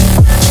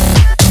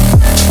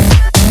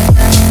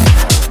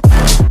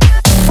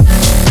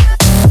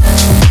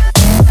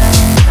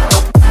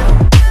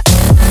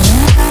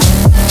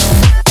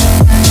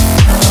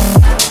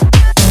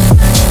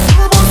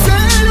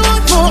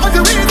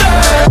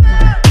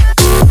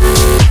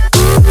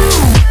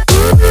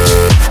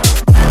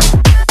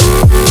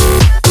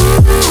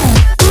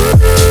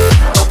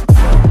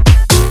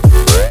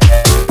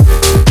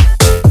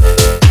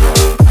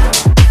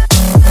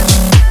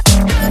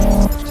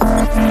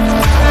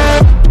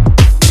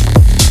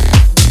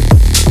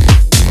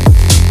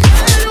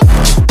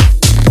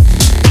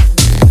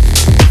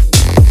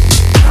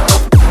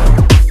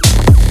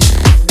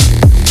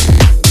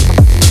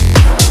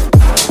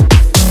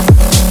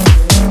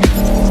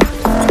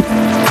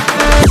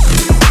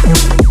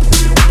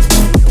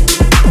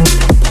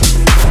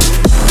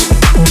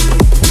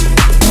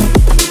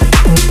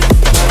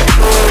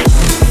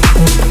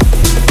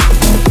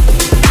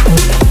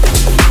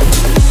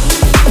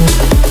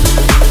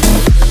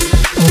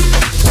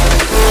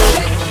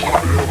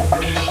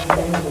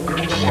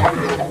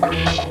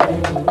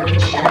At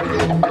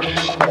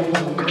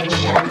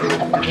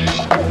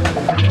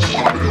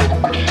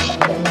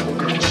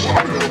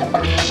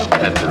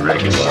the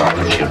regular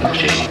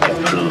opportunity to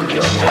prove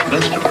your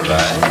fitness to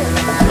provide.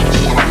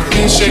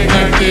 Can shake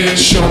like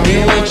this, show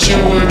me what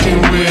you're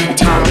working with.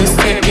 Time is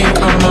ticking,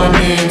 come on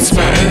in,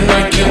 sweating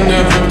like you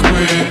never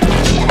quit.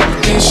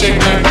 Can shake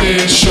like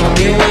this, show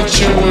me what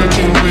you're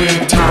working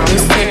with. Time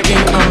is ticking,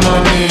 come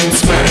on in,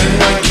 sweating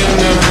like you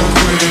never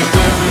quit.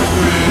 Never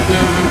quit,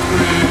 never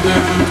quit,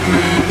 never quit, never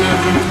quit,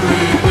 never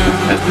quit.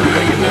 At the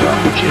regular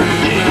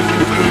opportunity to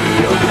prove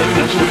your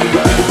fitness to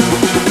provide.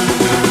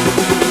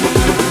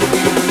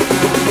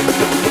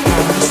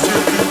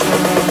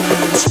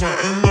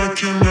 Sweating like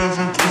you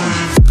never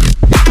quit.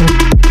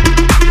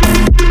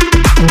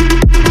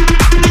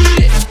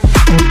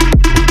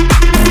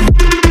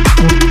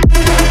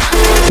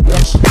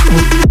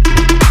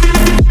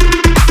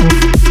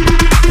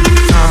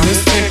 Time is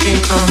ticking,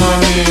 come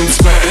on in,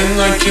 sweating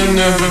like you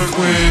never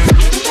quit.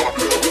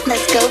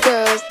 Let's go,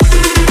 girls.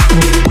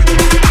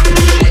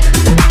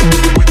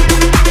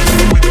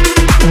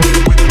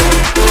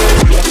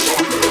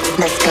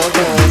 Let's go,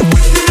 girls.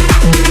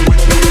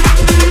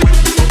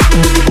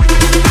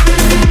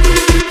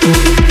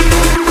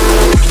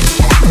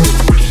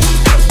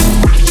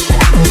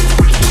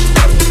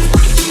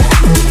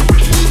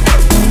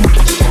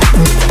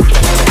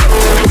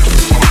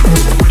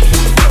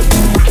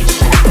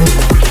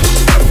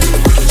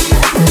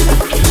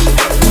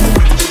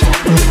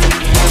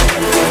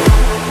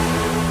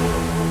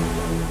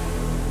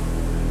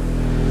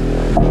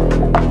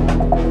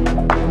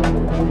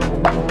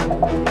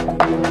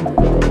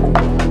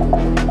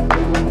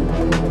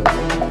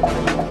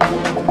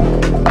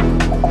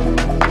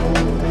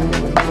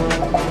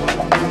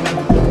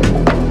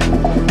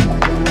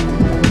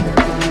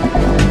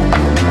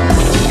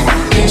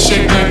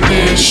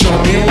 Show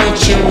me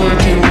what you're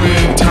working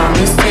with. Time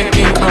is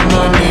ticking, come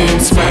on in,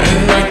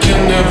 sweating like you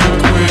never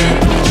quit.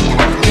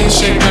 Can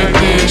shake like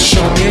this,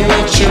 show me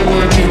what you're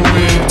working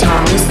with.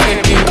 Time is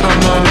ticking,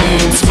 come on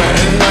in,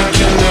 sweating like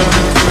you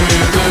never quit.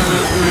 Never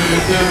quit,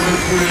 never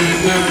quit,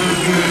 never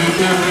quit,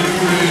 never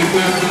quit,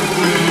 never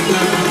quit,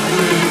 never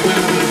quit,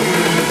 never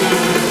quit,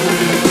 never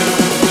quit.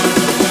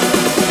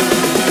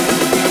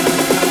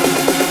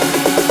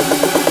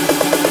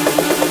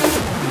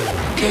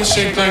 Can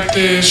shake like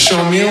this,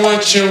 show me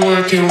what you're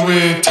working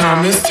with.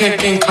 Time is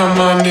ticking, come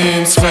on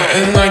in,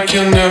 sweating like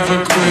you'll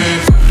never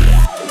quit.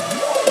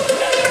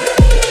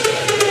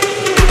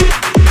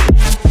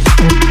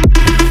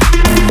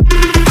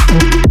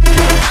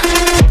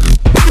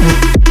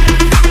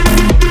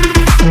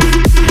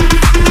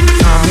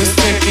 Time is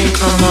ticking,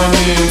 come on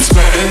in,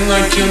 sweating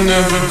like you'll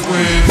never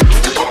quit.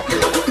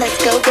 Let's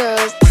go,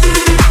 girls.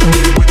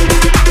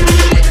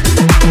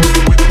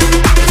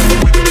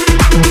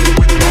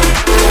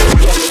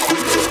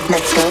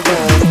 Let's go,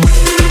 girls.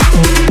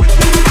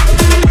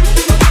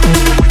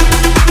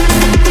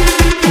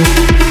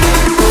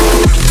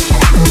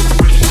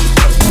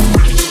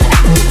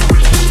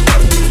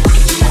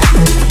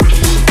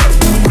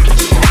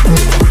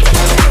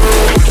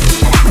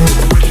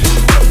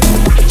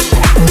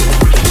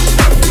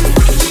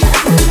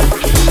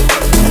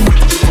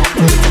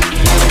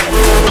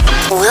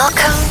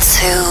 Welcome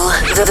to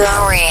the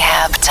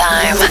Rehab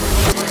Time.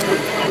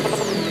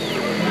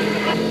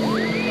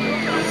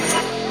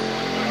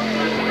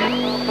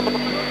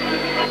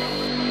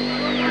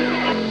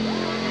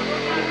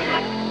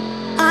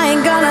 I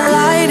ain't gonna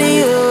lie to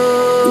you,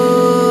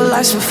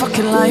 life's for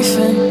fucking life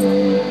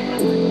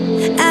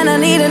and I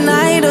need a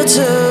night or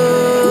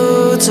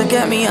two to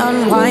get me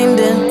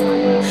unwinding.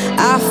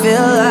 I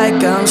feel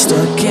like I'm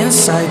stuck in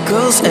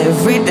cycles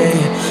every day.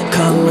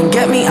 Come and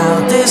get me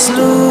out this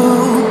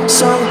loop.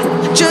 So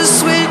just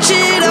switch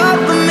it up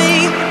for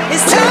me.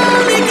 It's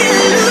time to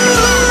get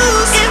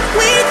loose. If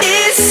we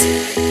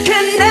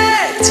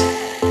disconnect,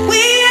 we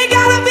ain't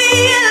gotta be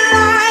in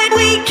line.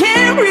 We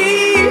can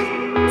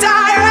redirect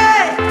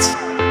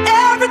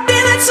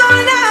everything that's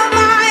on our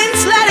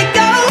minds. Let it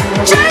go.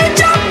 Change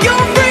up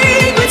your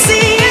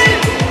frequency and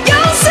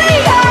you'll see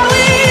how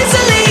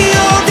easily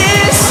you'll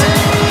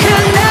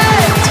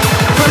disconnect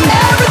from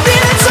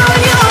everything that's on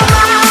your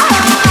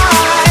mind.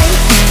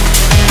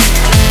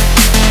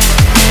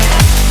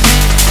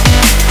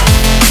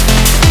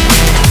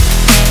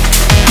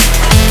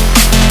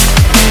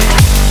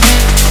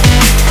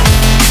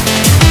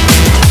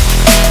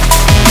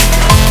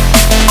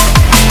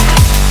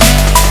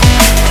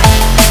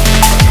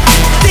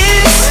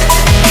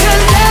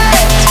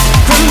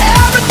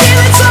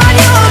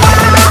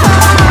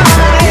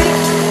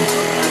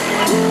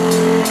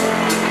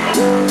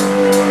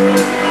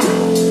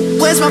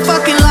 Where's my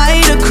fucking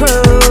lighter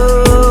crew?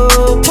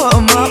 Put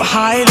 'em up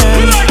high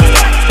then.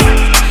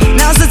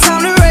 Now's the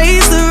time to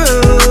raise the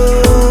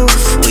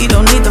roof. We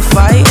don't need the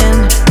fighting.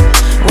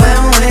 When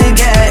we're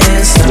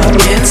getting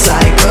stuck in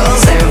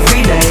cycles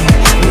every day,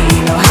 we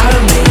know how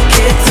to make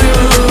it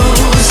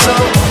through. So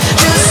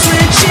just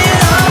switch it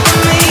up for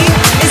me.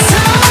 It's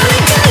time to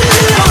get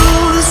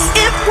loose.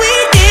 If we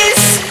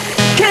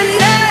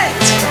disconnect,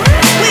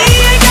 we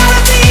ain't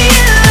gotta be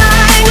in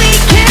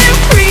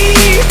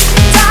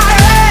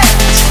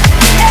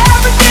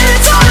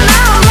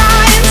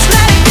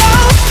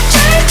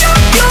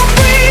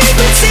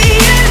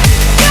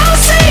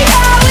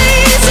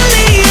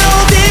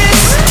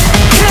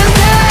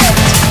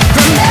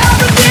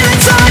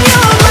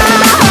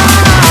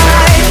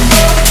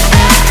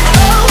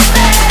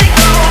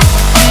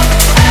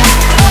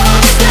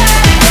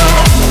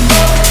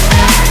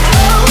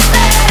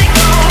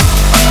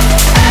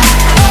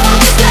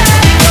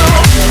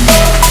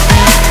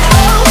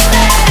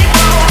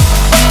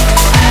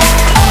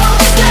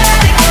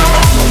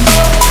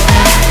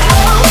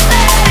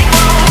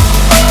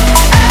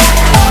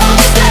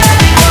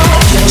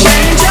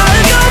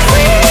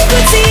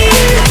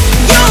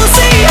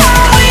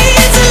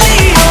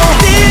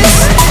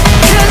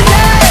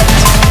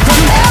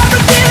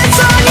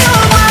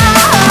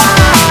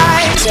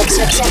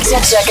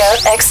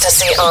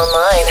Ecstasy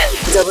online.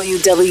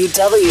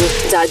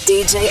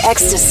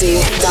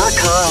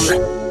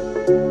 www.djecstasy.com.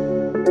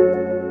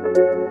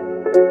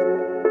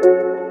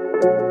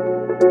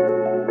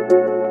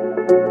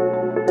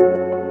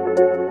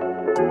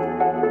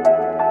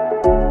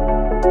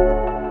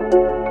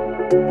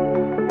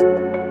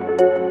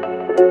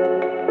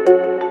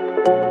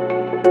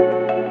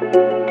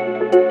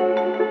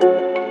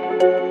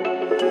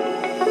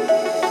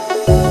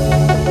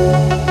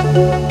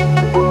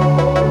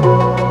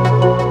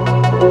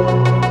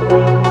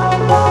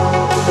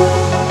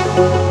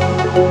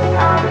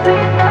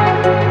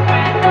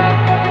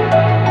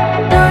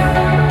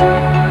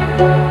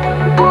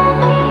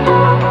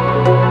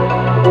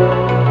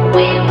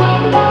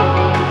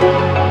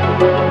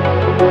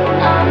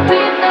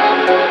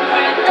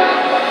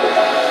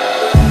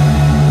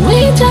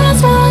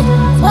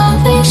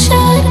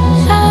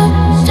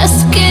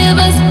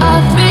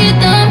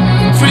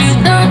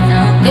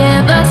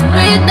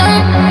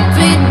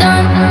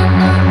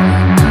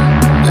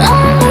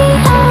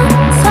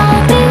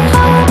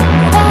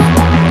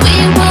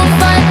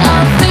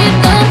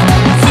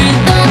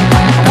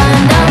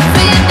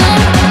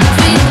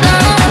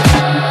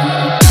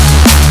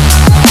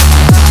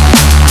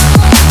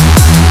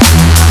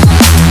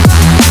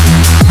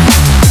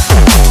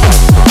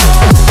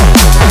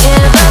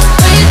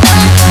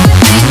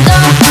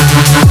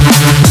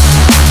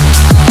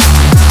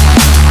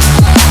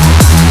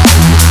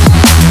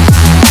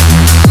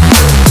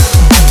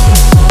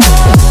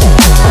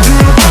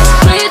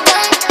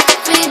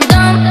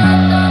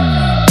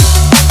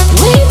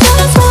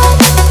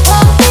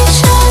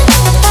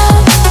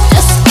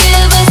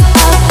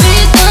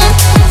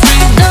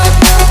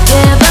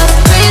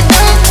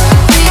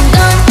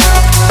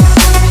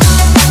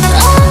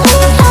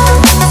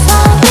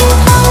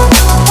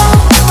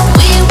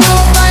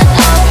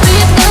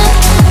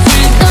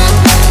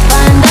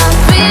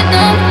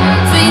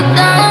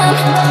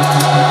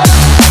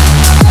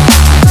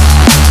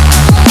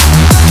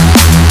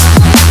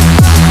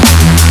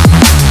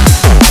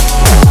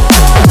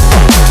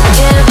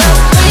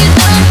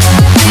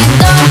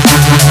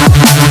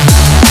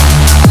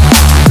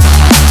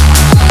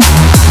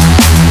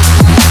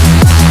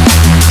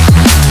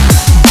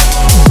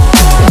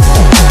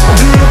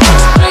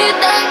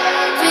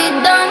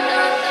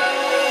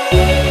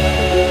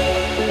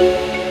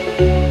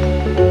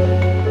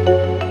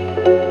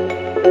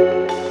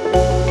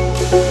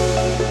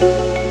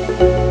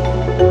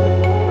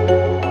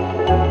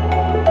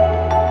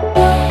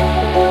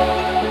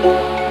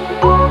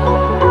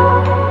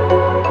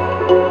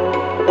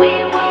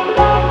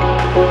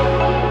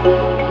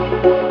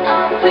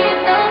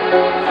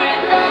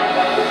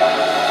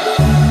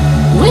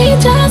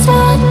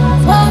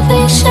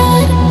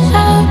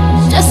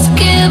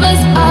 Give us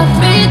our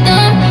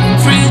freedom,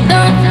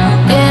 freedom,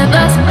 give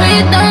us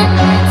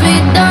freedom.